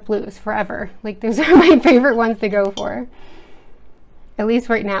the dark blues forever. Like, those are my favorite ones to go for, at least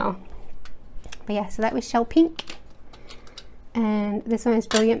right now. But yeah, so that was Shell Pink, and this one is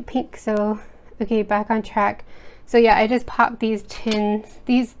Brilliant Pink. So okay, back on track. So yeah, I just popped these tins,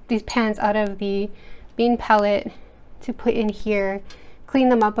 these pans out of the bean palette to put in here, clean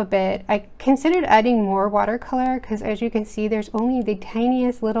them up a bit. I considered adding more watercolor, because as you can see, there's only the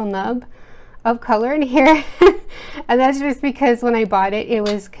tiniest little nub of color in here. And that's just because when I bought it, it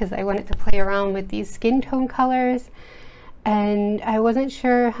was because I wanted to play around with these skin tone colors, and I wasn't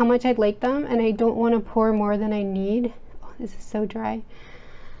sure how much I'd like them, and I don't want to pour more than I need. Oh, this is so dry.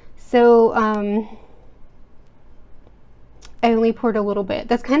 So I only poured a little bit.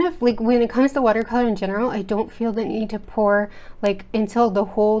 That's kind of like, when it comes to watercolor in general, I don't feel the need to pour like until the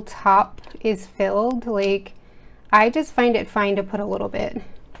whole top is filled. Like, I just find it fine to put a little bit.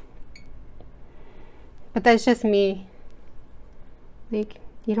 But that's just me. Like,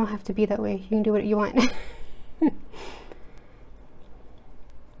 you don't have to be that way. You can do what you want.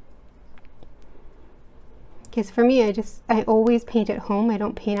 Because for me, I always paint at home. I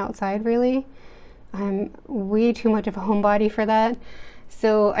don't paint outside really. I'm way too much of a homebody for that.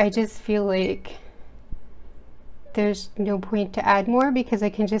 So I just feel like there's no point to add more, because I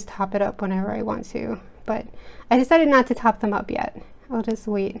can just top it up whenever I want to. But I decided not to top them up yet. I'll just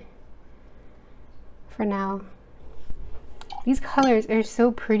wait for now. These colors are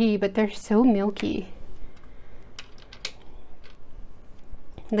so pretty, but they're so milky.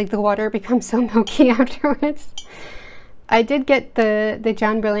 Like, the water becomes so milky afterwards. I did get the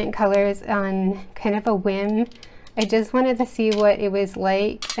John Brilliant colors on kind of a whim. I just wanted to see what it was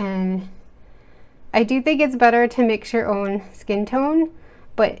like, and I do think it's better to mix your own skin tone.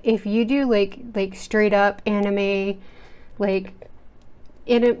 But if you do like straight up anime, like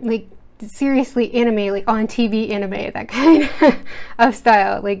seriously anime, like on TV anime, that kind of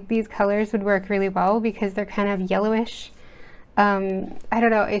style, like these colors would work really well, because they're kind of yellowish. I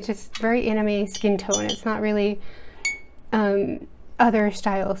don't know, it's just very anime skin tone. It's not really other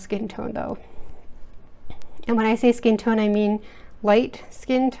style skin tone though. And when I say skin tone, I mean light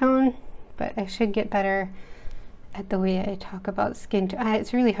skin tone, but I should get better at the way I talk about skin tone.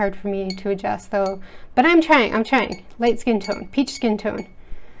 It's really hard for me to adjust though, but I'm trying. Light skin tone, peach skin tone.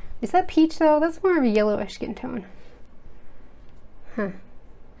 Is that peach though? That's more of a yellowish skin tone. Huh,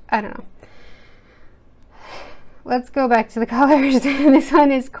 I don't know. Let's go back to the colors. This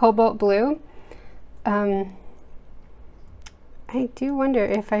one is Cobalt Blue. I do wonder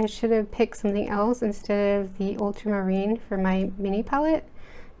if I should have picked something else instead of the Ultramarine for my mini palette,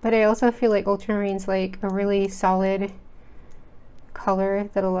 but I also feel like Ultramarine's like a really solid color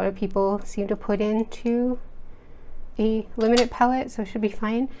that a lot of people seem to put into a limited palette, so it should be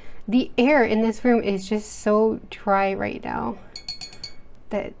fine. The air in this room is just so dry right now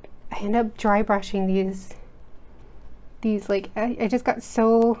that I end up dry brushing these like I just got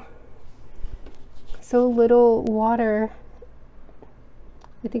so little water.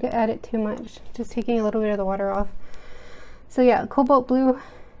 I think I added too much, just taking a little bit of the water off. So yeah, cobalt blue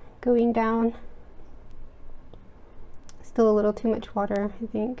going down. Still a little too much water, I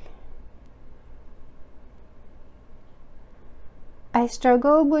think. I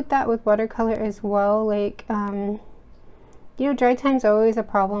struggled with that with watercolor as well. Like, you know, dry time's always a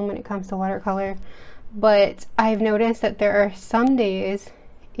problem when it comes to watercolor, but I've noticed that there are some days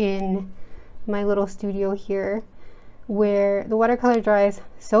in my little studio here where the watercolor dries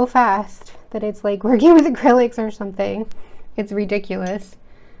so fast that it's like working with acrylics or something. It's ridiculous.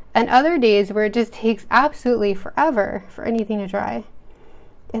 And other days where it just takes absolutely forever for anything to dry.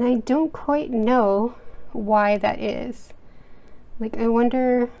 And I don't quite know why that is. Like, I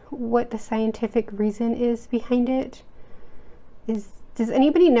wonder what the scientific reason is behind it. Does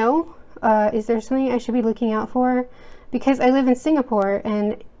anybody know? Is there something I should be looking out for? Because I live in Singapore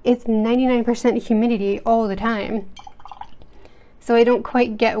and it's 99% humidity all the time. So I don't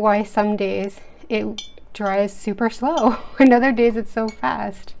quite get why some days it dries super slow and other days it's so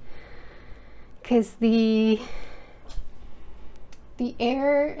fast. Because the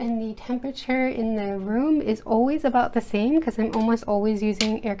air and the temperature in the room is always about the same because I'm almost always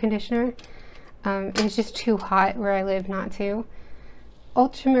using air conditioner. It's just too hot where I live not to.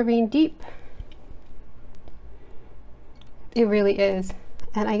 Ultramarine deep. It really is.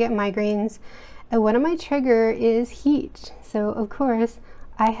 And I get migraines. And one of my trigger is heat. So of course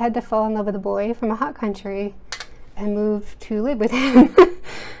I had to fall in love with a boy from a hot country and move to live with him.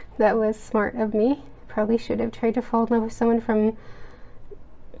 That was smart of me. Probably should have tried to fall in love with someone from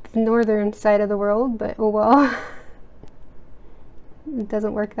the northern side of the world, but oh well. It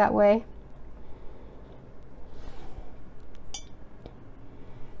doesn't work that way.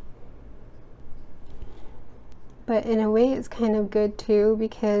 But in a way it's kind of good too,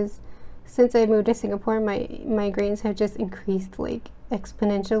 because since I moved to Singapore, my migraines have just increased like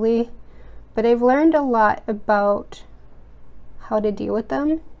exponentially. But I've learned a lot about how to deal with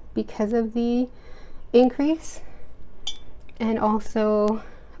them because of the increase, and also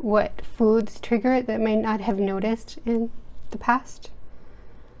what foods trigger it that I might not have noticed in the past.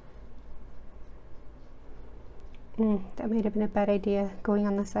 That might have been a bad idea, going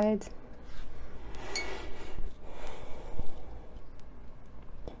on the sides.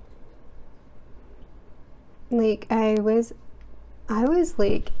 Like I was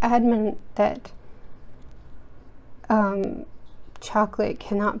like adamant that chocolate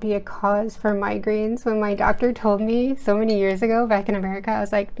cannot be a cause for migraines. When my doctor told me so many years ago back in America, I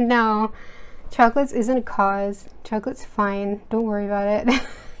was like, no, chocolates isn't a cause. Chocolate's fine. Don't worry about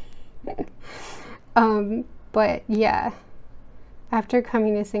it. But yeah, after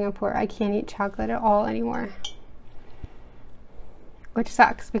coming to Singapore, I can't eat chocolate at all anymore. Which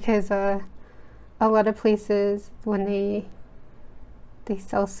sucks because a lot of places, when they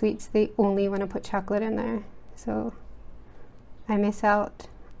sell sweets, they only want to put chocolate in there. So I miss out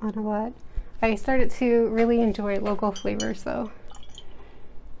on a lot. I started to really enjoy local flavors though.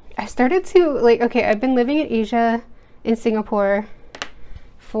 I started to like, okay, I've been living in Asia, in Singapore,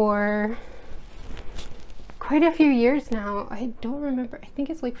 for quite a few years now. I don't remember, I think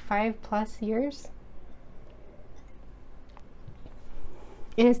it's like 5+ years.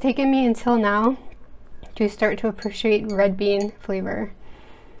 And it's taken me until now to start to appreciate red bean flavor.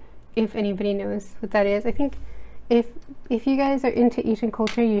 If anybody knows what that is. I think if you guys are into Asian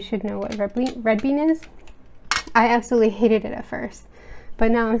culture, you should know what red bean is. I absolutely hated it at first,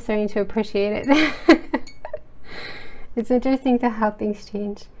 but now I'm starting to appreciate it. It's interesting to how things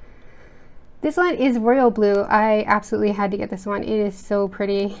change. This one is royal blue. I absolutely had to get this one. It is so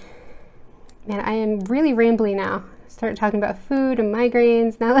pretty. Man, I am really rambly now. Start talking about food and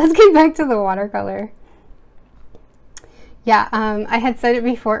migraines. Now let's get back to the watercolor. Yeah, I had said it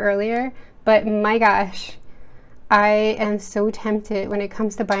before earlier, but my gosh, I am so tempted when it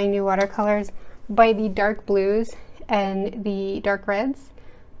comes to buying new watercolors by the dark blues and the dark reds.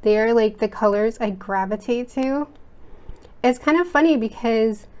 They are like the colors I gravitate to. It's kind of funny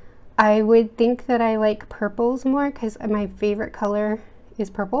because I would think that I like purples more because my favorite color is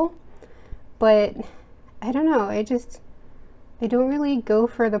purple, but I don't know, I don't really go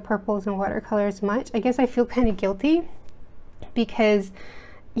for the purples and watercolors much. I guess I feel kind of guilty because,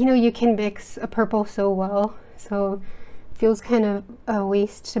 you know, you can mix a purple so well, so feels kind of a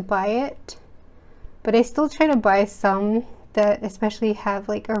waste to buy it. But I still try to buy some that especially have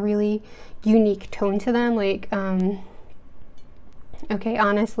like a really unique tone to them. Like, okay,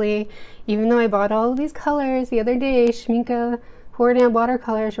 honestly, even though I bought all of these colors the other day, Holbien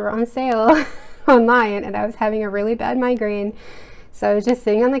Watercolors were on sale online, and I was having a really bad migraine. So I was just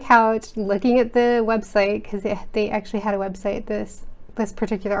sitting on the couch looking at the website, because they actually had a website, this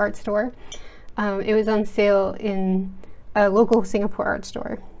particular art store. It was on sale in a local Singapore art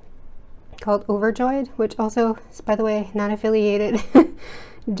store called Overjoyed, which also is, by the way, not affiliated.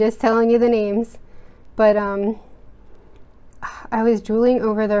 Just telling you the names. But I was drooling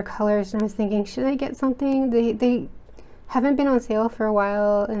over their colors, and I was thinking, should I get something? They haven't been on sale for a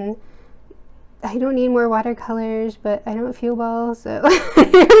while, and I don't need more watercolors, but I don't feel well, so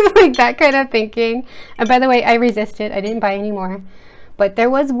it was like that kind of thinking. And by the way, I resisted. I didn't buy any more. But there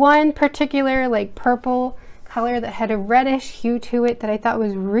was one particular like purple color that had a reddish hue to it that I thought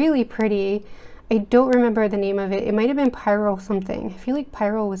was really pretty. I don't remember the name of it. It might have been Pyro something. I feel like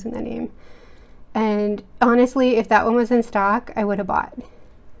Pyro was in the name. And honestly, if that one was in stock, I would have bought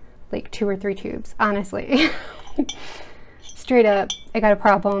like 2 or 3 tubes, honestly. Straight up, I got a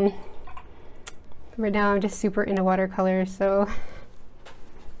problem. Right now I'm just super into watercolors, so.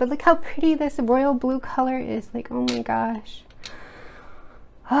 But look how pretty this royal blue color is. Like, oh my gosh.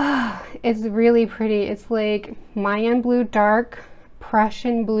 It's really pretty. It's like Mayan blue dark,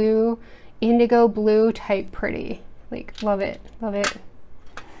 Prussian blue, indigo blue type pretty. Like, love it, love it.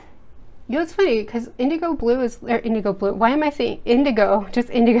 You know, it's funny because indigo blue is, or indigo blue, why am I saying indigo? Just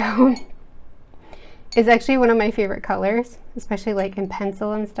indigo is actually one of my favorite colors, especially like in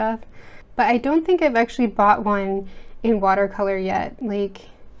pencil and stuff. But I don't think I've actually bought one in watercolor yet. Like,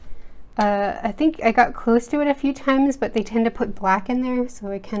 I think I got close to it a few times, but they tend to put black in there, so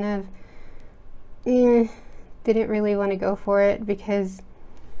I kind of didn't really want to go for it because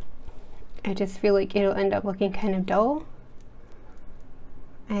I just feel like it'll end up looking kind of dull.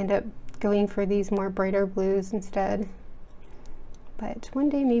 I end up going for these more brighter blues instead. But one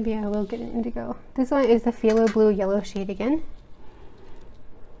day maybe I will get an indigo. This one is the phthalo blue yellow shade again.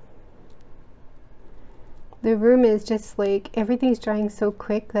 The room is just like, everything's drying so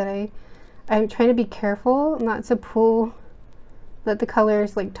quick that I'm trying to be careful not to let the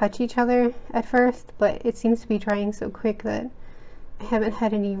colors like touch each other at first, but it seems to be drying so quick that I haven't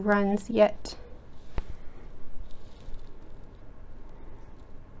had any runs yet.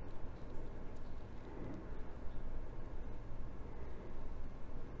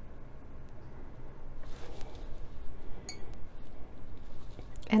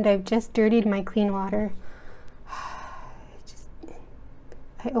 And I've just dirtied my clean water.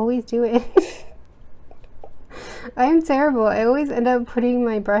 I always do it. I'm terrible. I always end up putting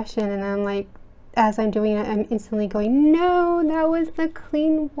my brush in, and I'm like, as I'm doing it, I'm instantly going, no, that was the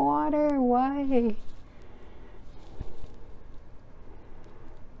clean water. Why?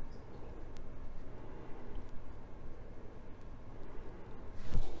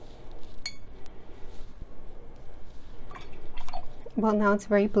 Well, now it's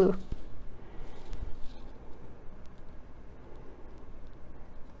very blue.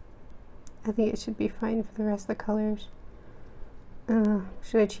 I think it should be fine for the rest of the colors.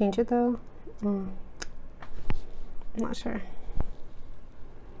 Should I change it though? I'm not sure.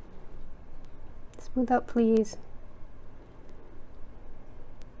 Smooth out, please.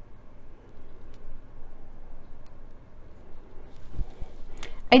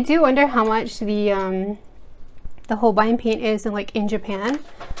 I do wonder how much the Holbein paint is in Japan.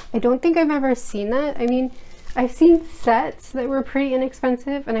 I don't think I've ever seen that. I mean, I've seen sets that were pretty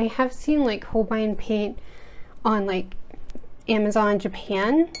inexpensive, and I have seen like Holbein paint on like Amazon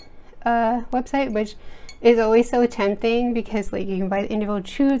Japan website, which is always so tempting because like you can buy the individual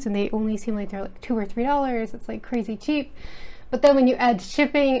tubes and they only seem like they're like $2 or $3. It's like crazy cheap. But then when you add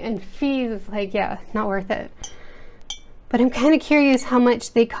shipping and fees, it's like, yeah, not worth it. But I'm kind of curious how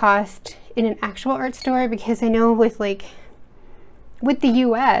much they cost in an actual art store, because I know with the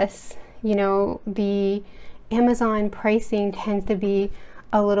US, you know, the Amazon pricing tends to be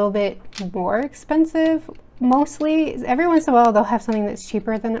a little bit more expensive. Mostly, every once in a while they'll have something that's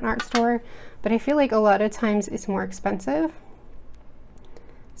cheaper than an art store, but I feel like a lot of times it's more expensive.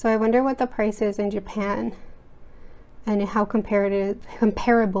 So I wonder what the price is in Japan and how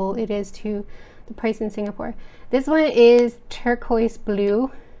comparable it is to the price in Singapore. This one is turquoise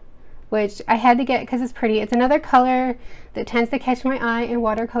blue, which I had to get because it's pretty. It's another color that tends to catch my eye in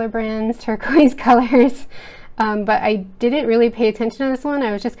watercolor brands, turquoise colors. But I didn't really pay attention to this one.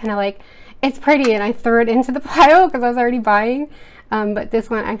 I was just kind of like, it's pretty, and I threw it into the pile because I was already buying. But this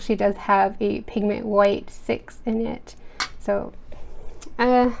one actually does have a pigment white 6 in it. So,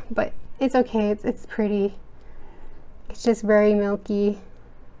 but it's okay. It's pretty. It's just very milky.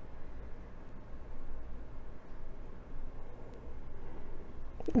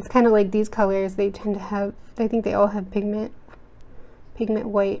 It's kind of like these colors, they tend to have, I think they all have pigment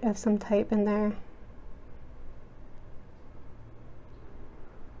white of some type in there.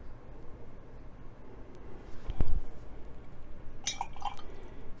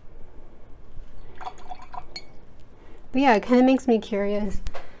 But yeah, it kind of makes me curious,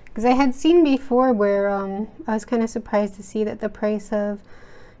 because I had seen before where I was kind of surprised to see that the price of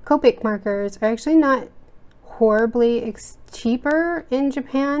Copic markers are actually not horribly cheaper in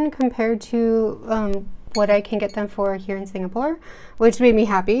Japan compared to what I can get them for here in Singapore, which made me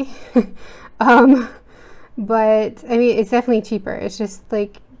happy. But I mean, it's definitely cheaper. It's just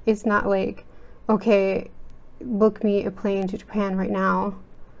like, it's not like, okay, book me a plane to Japan right now,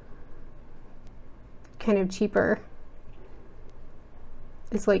 kind of cheaper.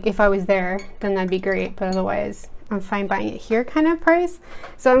 It's like, if I was there, then that'd be great, but otherwise I'm fine buying it here kind of price.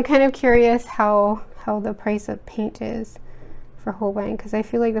 So I'm kind of curious how the price of paint is for Holbien, because I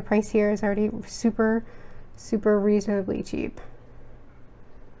feel like the price here is already super reasonably cheap.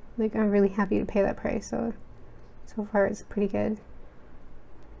 Like, I'm really happy to pay that price, so far it's pretty good.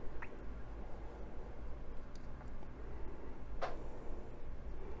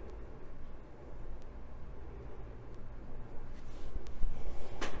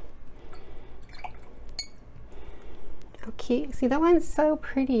 Okay, see, that one's so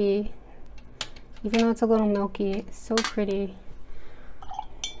pretty. Even though it's a little milky, it's so pretty.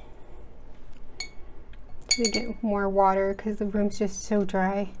 To get more water because the room's just so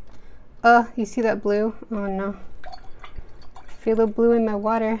dry. You see that blue? Oh no. Feel the blue in my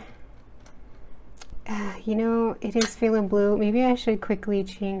water. You know, it is feeling blue. Maybe I should quickly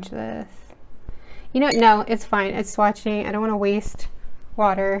change this. You know, no, it's fine. It's swatching. I don't want to waste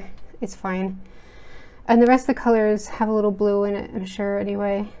water. It's fine. And the rest of the colors have a little blue in it, I'm sure,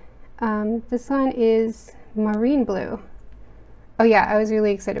 anyway. This one is marine blue. Oh yeah, I was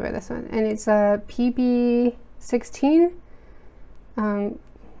really excited about this one. And it's a PB16,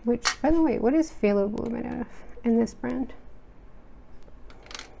 which, by the way, what is phthalo blue made out of in this brand?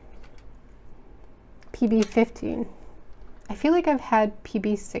 PB15. I feel like I've had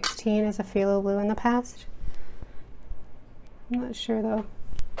PB16 as a phthalo blue in the past. I'm not sure though.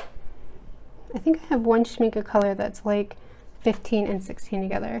 I think I have one Schmincke color that's like 15 and 16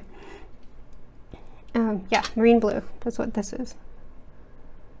 together. Yeah, marine blue, that's what this is.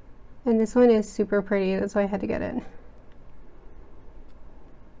 And this one is super pretty, that's why I had to get it.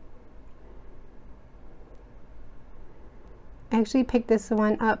 I actually picked this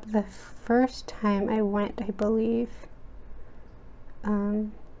one up the first time I went, I believe.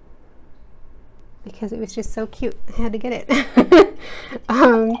 Because it was just so cute, I had to get it.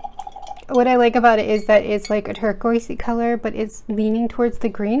 What I like about it is that it's like a turquoisey color, but it's leaning towards the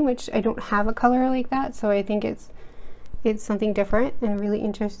green, which I don't have a color like that, so I think it's something different and really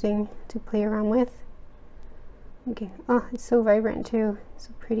interesting to play around with. Okay, oh, it's so vibrant too, so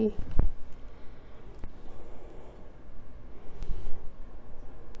pretty.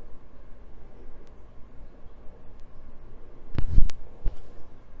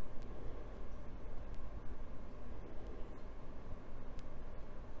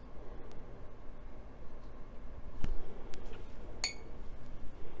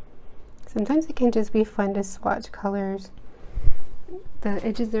 Sometimes it can just be fun to swatch colors. The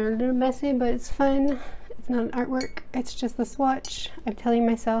edges are a little messy, but it's fun. It's not an artwork, it's just the swatch. I'm telling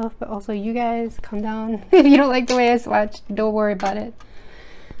myself, but also you guys, calm down. If you don't like the way I swatch, don't worry about it.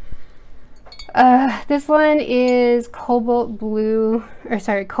 This one is cobalt blue, or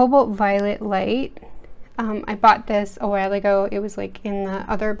sorry, cobalt violet light. I bought this a while ago. It was like in the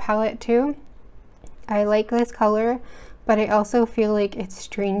other palette too. I like this color, but I also feel like it's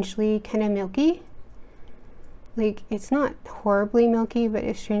strangely kind of milky. Like, it's not horribly milky, but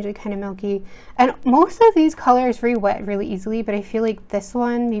it's strangely kind of milky. And most of these colors re-wet really easily, but I feel like this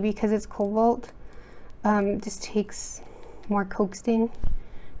one, maybe because it's cobalt, just takes more coaxing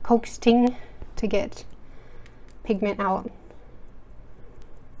to get pigment out.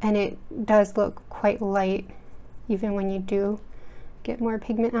 And it does look quite light, even when you do get more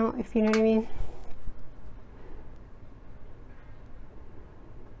pigment out, if you know what I mean.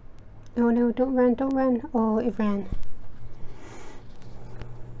 Oh no, don't run, don't run. Oh, it ran.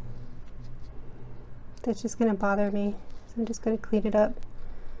 That's just gonna bother me, so I'm just gonna clean it up.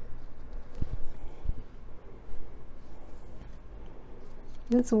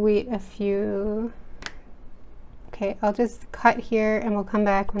 Let's wait a few. Okay, I'll just cut here and we'll come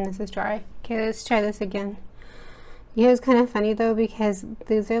back when this is dry. Okay, let's try this again. Yeah, it's kind of funny though, because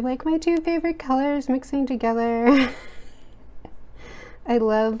these are like my two favorite colors mixing together. I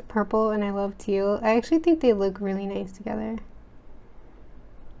love purple and I love teal. I actually think they look really nice together.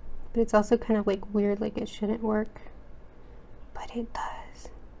 But it's also kind of like weird, like it shouldn't work. But it does.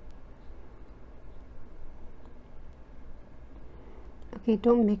 Okay,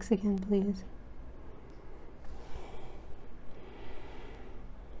 don't mix again, please.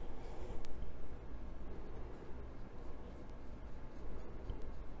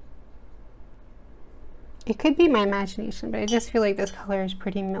 It could be my imagination, but I just feel like this color is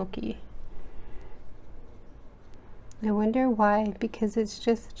pretty milky. I wonder why, because it's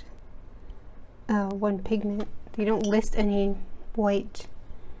just one pigment. They don't list any white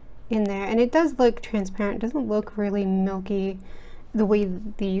in there, and it does look transparent. It doesn't look really milky the way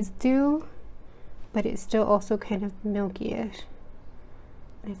these do, but it's still also kind of milky-ish.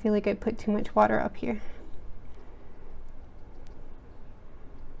 I feel like I put too much water up here.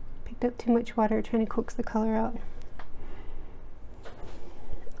 Picked up too much water trying to coax the color out.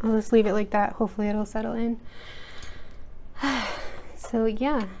 I'll just leave it like that. Hopefully it'll settle in. So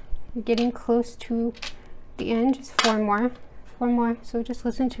yeah, we're getting close to the end. Just four more. So just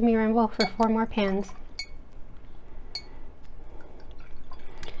listen to me ramble for 4 more pans.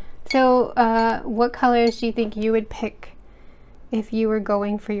 So what colors do you think you would pick if you were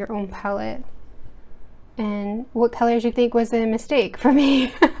going for your own palette? And what colors you think was a mistake for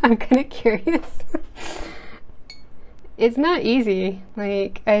me? I'm kind of curious. It's not easy.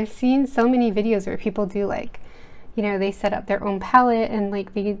 Like, I've seen so many videos where people do, like, you know, they set up their own palette and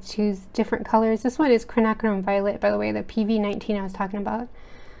like they choose different colors. This one is quinacridone violet, by the way, the PV19 I was talking about.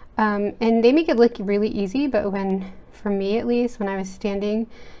 And they make it look really easy, but for me at least, when I was standing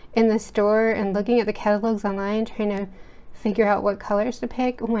in the store and looking at the catalogs online trying to figure out what colors to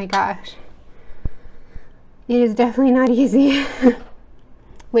pick, oh my gosh. It is definitely not easy.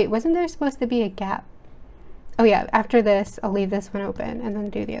 Wait, wasn't there supposed to be a gap? Oh yeah, after this, I'll leave this one open and then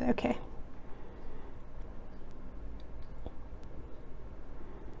do the other. Okay.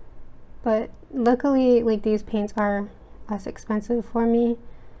 But luckily, like, these paints are less expensive for me,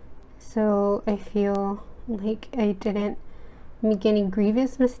 so I feel like I didn't make any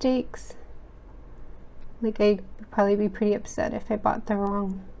grievous mistakes. Like, I'd probably be pretty upset if I bought the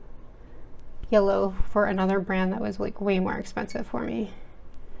wrong yellow for another brand that was like way more expensive for me.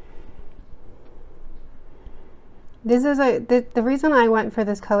 This is the reason I went for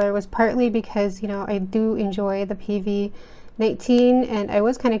this color was partly because, you know, I do enjoy the PV19, and I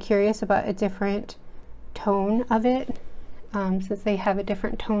was kind of curious about a different tone of it, since they have a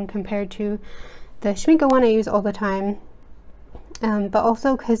different tone compared to the Schmincke one I use all the time, but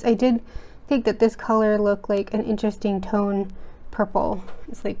also because I did think that this color looked like an interesting tone purple.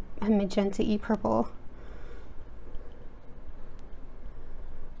 It's like a magenta-y purple.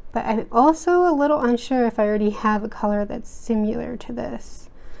 But I'm also a little unsure if I already have a color that's similar to this.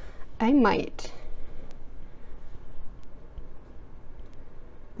 I might.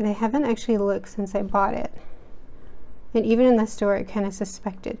 But I haven't actually looked since I bought it. And even in the store, I kind of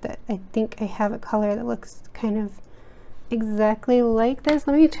suspected that I think I have a color that looks kind of exactly like this.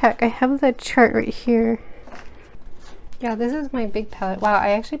 Let me check. I have the chart right here. Yeah, this is my big palette. Wow,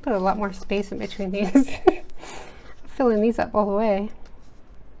 I actually put a lot more space in between these. I'm filling these up all the way.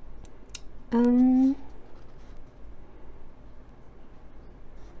 No,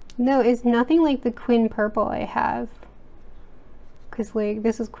 it's nothing like the Quin Purple I have. Because, like,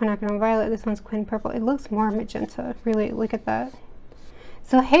 this is quinacridone violet, this one's Quin Purple. It looks more magenta. Really, look at that.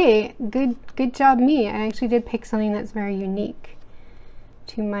 So, hey, good job me. I actually did pick something that's very unique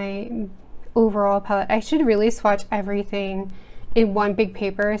to my overall palette. I should really swatch everything in one big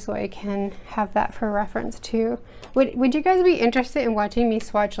paper so I can have that for reference too. Would you guys be interested in watching me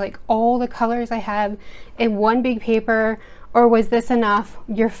swatch like all the colors I have in one big paper, or was this enough?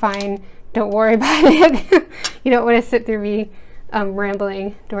 You're fine, don't worry about it. You don't want to sit through me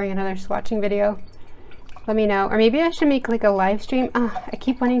rambling during another swatching video. Let me know. Or maybe I should make like a live stream. I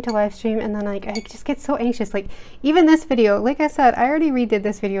keep wanting to live stream and then like I just get so anxious. Like even this video, like I said, I already redid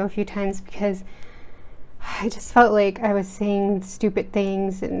this video a few times because I just felt like I was saying stupid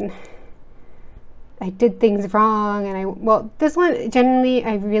things and I did things wrong, and well, this one generally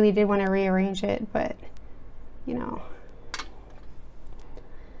I really did want to rearrange it, but you know.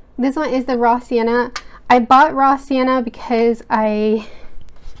 This one is the Raw Sienna. I bought Raw Sienna because I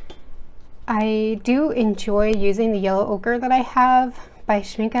do enjoy using the yellow ochre that I have by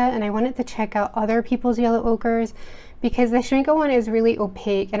Schmincke, and I wanted to check out other people's yellow ochres because the Schmincke one is really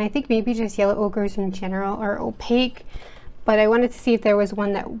opaque, and I think maybe just yellow ochres in general are opaque, but I wanted to see if there was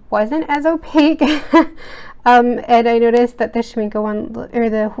one that wasn't as opaque. And I noticed that the Schmincke one, or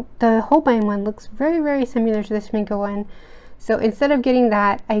the Holbein one, looks very, very similar to the Schmincke one. So instead of getting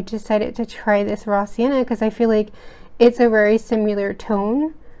that, I decided to try this raw sienna because I feel like it's a very similar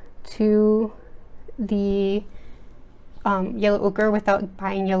tone to the yellow ochre without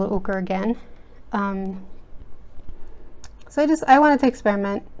buying yellow ochre again. So I wanted to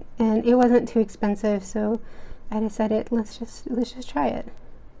experiment, and it wasn't too expensive, so I decided let's just try it.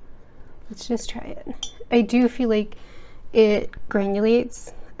 Let's just try it. I do feel like it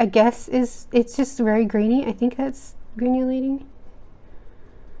granulates. I guess it's just very grainy. I think that's granulating.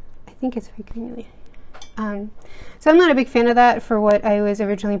 I think it's very granulating. So I'm not a big fan of that for what I was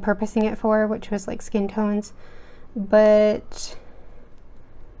originally purposing it for, which was like skin tones, but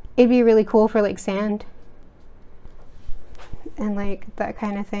it'd be really cool for like sand and like that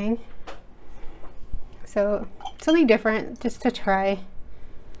kind of thing. So something different just to try.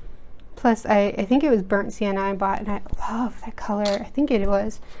 Plus I think it was burnt sienna I bought, and I love that color. I think it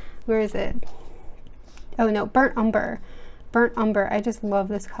was, where is it? Oh no, burnt umber. Burnt umber. I just love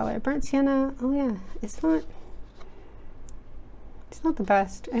this color. Burnt sienna, oh yeah, it's not the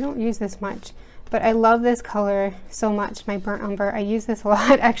best. I don't use this much, but I love this color so much, my burnt umber. I use this a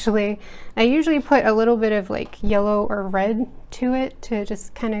lot actually. I usually put a little bit of like yellow or red to it to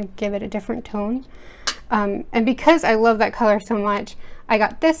just kind of give it a different tone. And because I love that color so much, I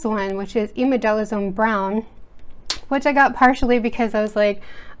got this one, which is Imidazone Brown, which I got partially because I was like,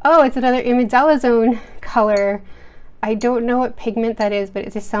 oh, it's another Imidazone color. I don't know what pigment that is, but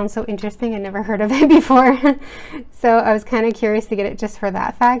it just sounds so interesting. I never heard of it before. So I was kind of curious to get it just for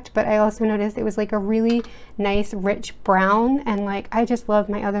that fact, but I also noticed it was like a really nice rich brown, and like I just love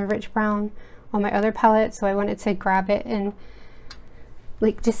my other rich brown on my other palette, so I wanted to grab it and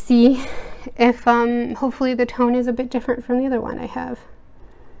like just see if hopefully the tone is a bit different from the other one I have.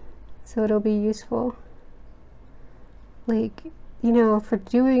 So it'll be useful, like, you know, for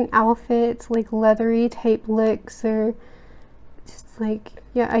doing outfits, like leathery type looks, or just like,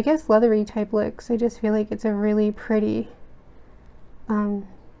 yeah, I guess leathery type looks. I just feel like it's a really pretty,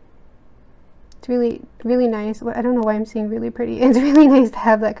 it's really, really nice. I don't know why I'm saying really pretty. It's really nice to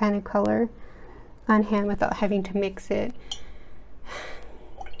have that kind of color on hand without having to mix it.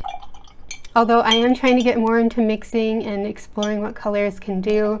 Although I am trying to get more into mixing and exploring what colors can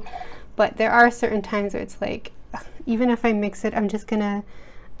do, but there are certain times where it's like, even if I mix it, I'm just gonna,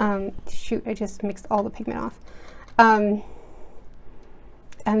 shoot, I just mixed all the pigment off. I'm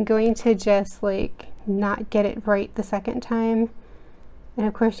going to just like not get it right the second time. And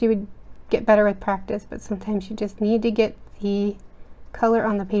of course you would get better with practice, but sometimes you just need to get the color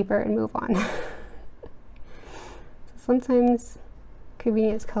on the paper and move on. So sometimes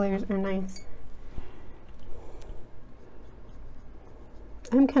convenience colors are nice.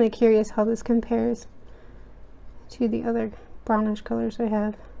 I'm kind of curious how this compares to the other brownish colors I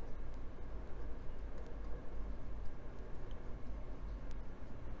have.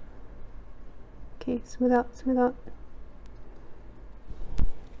 Okay, smooth out, smooth out.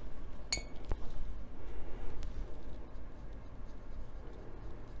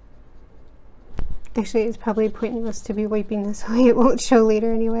 Actually, it's probably pointless to be wiping this away. It won't show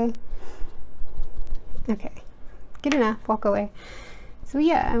later anyway. Okay, good enough, walk away. So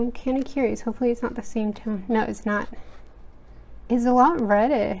yeah, I'm kind of curious. Hopefully it's not the same tone. No, it's not. It's a lot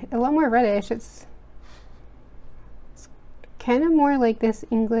reddish, a lot more reddish. It's kind of more like this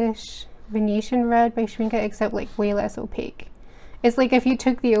English Venetian red by Schminke, except like way less opaque. It's like if you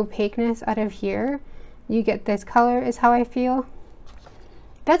took the opaqueness out of here, you get this color, is how I feel.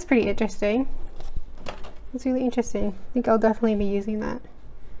 That's pretty interesting. That's really interesting. I think I'll definitely be using that.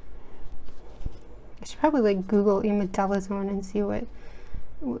 I should probably like Google Imidazone and see what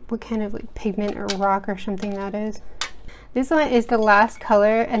kind of like pigment or rock or something that is. This one is the last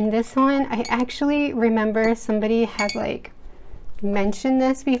color, and this one I actually remember somebody had like mentioned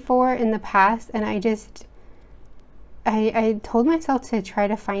this before in the past, and I told myself to try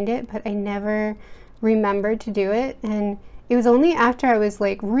to find it, but I never remembered to do it. And it was only after I was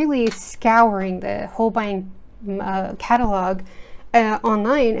like really scouring the Holbien catalog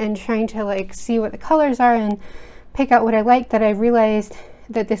online and trying to like see what the colors are and pick out what I liked that I realized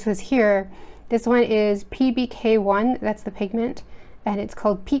that this was here. This one is PBK1, that's the pigment, and it's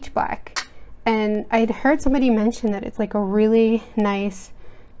called Peach Black. And I'd heard somebody mention that it's like a really nice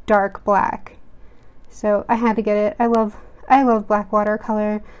dark black. So I had to get it. I love black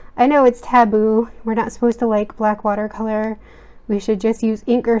watercolor. I know it's taboo. We're not supposed to like black watercolor. We should just use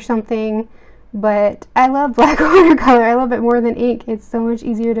ink or something. But I love black watercolor. I love it more than ink. It's so much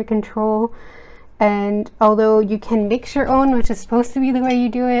easier to control. And although you can mix your own, which is supposed to be the way you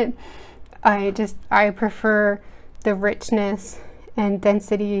do it, I prefer the richness and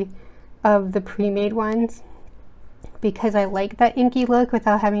density of the pre-made ones. because I like that inky look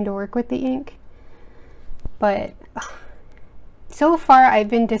without having to work with the ink. But so far I've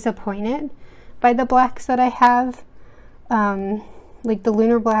been disappointed by the blacks that I have. Like the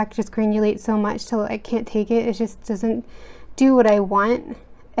lunar black just granulates so much till I can't take it. It just doesn't do what I want.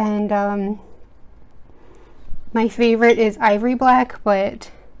 And my favorite is ivory black,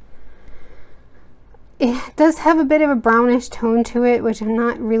 but it does have a bit of a brownish tone to it, which I'm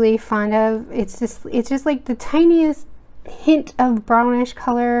not really fond of. It's just like the tiniest hint of brownish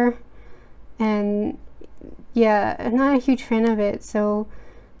color, and yeah, I'm not a huge fan of it. So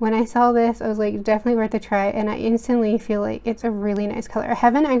when I saw this, I was like, definitely worth a try, and I instantly feel like it's a really nice color. I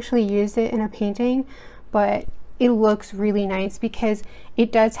haven't actually used it in a painting, but it looks really nice because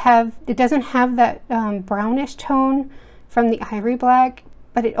it doesn't have that brownish tone from the ivory black,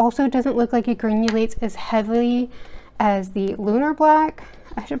 but it also doesn't look like it granulates as heavily as the lunar black.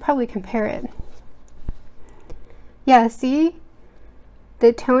 I should probably compare it. Yeah, see?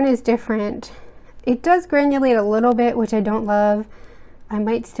 The tone is different. It does granulate a little bit, which I don't love. I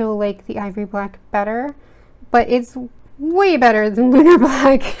might still like the ivory black better, but it's way better than lunar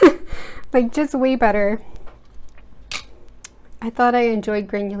black. Like, just way better. I thought I enjoyed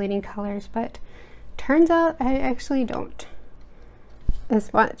granulating colors, but turns out I actually don't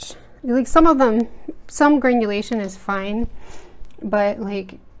as much. Like, some of them, some granulation is fine, but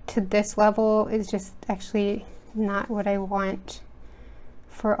like to this level is just actually not what I want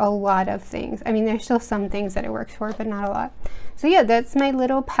for a lot of things. I mean, there's still some things that it works for, but not a lot. So yeah, that's my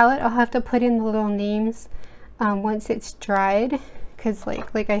little palette. I'll have to put in the little names once it's dried, because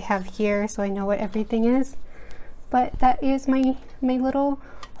like I have here, so I know what everything is. But that is my little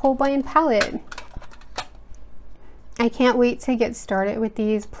Holbein palette. I can't wait to get started with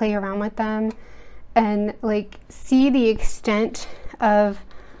these, play around with them, and like see the extent of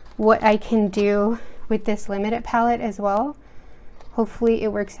what I can do with this limited palette as well. Hopefully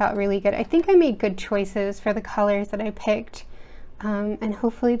it works out really good. I think I made good choices for the colors that I picked, and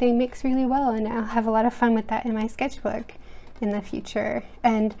hopefully they mix really well, and I'll have a lot of fun with that in my sketchbook in the future.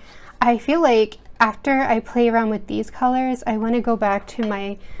 And I feel like after I play around with these colors, I want to go back to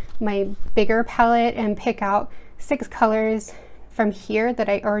my bigger palette and pick out 6 colors from here that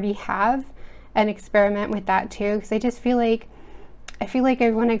I already have and experiment with that too, because I just feel like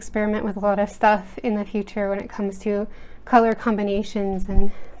I want to experiment with a lot of stuff in the future when it comes to color combinations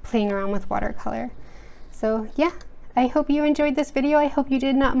and playing around with watercolor. So yeah, I hope you enjoyed this video. I hope you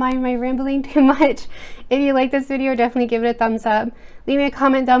did not mind my rambling too much. If you like this video, definitely give it a thumbs up. Leave me a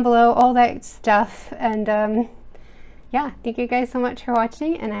comment down below, all that stuff. And yeah, thank you guys so much for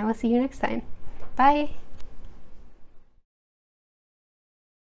watching, and I will see you next time. Bye.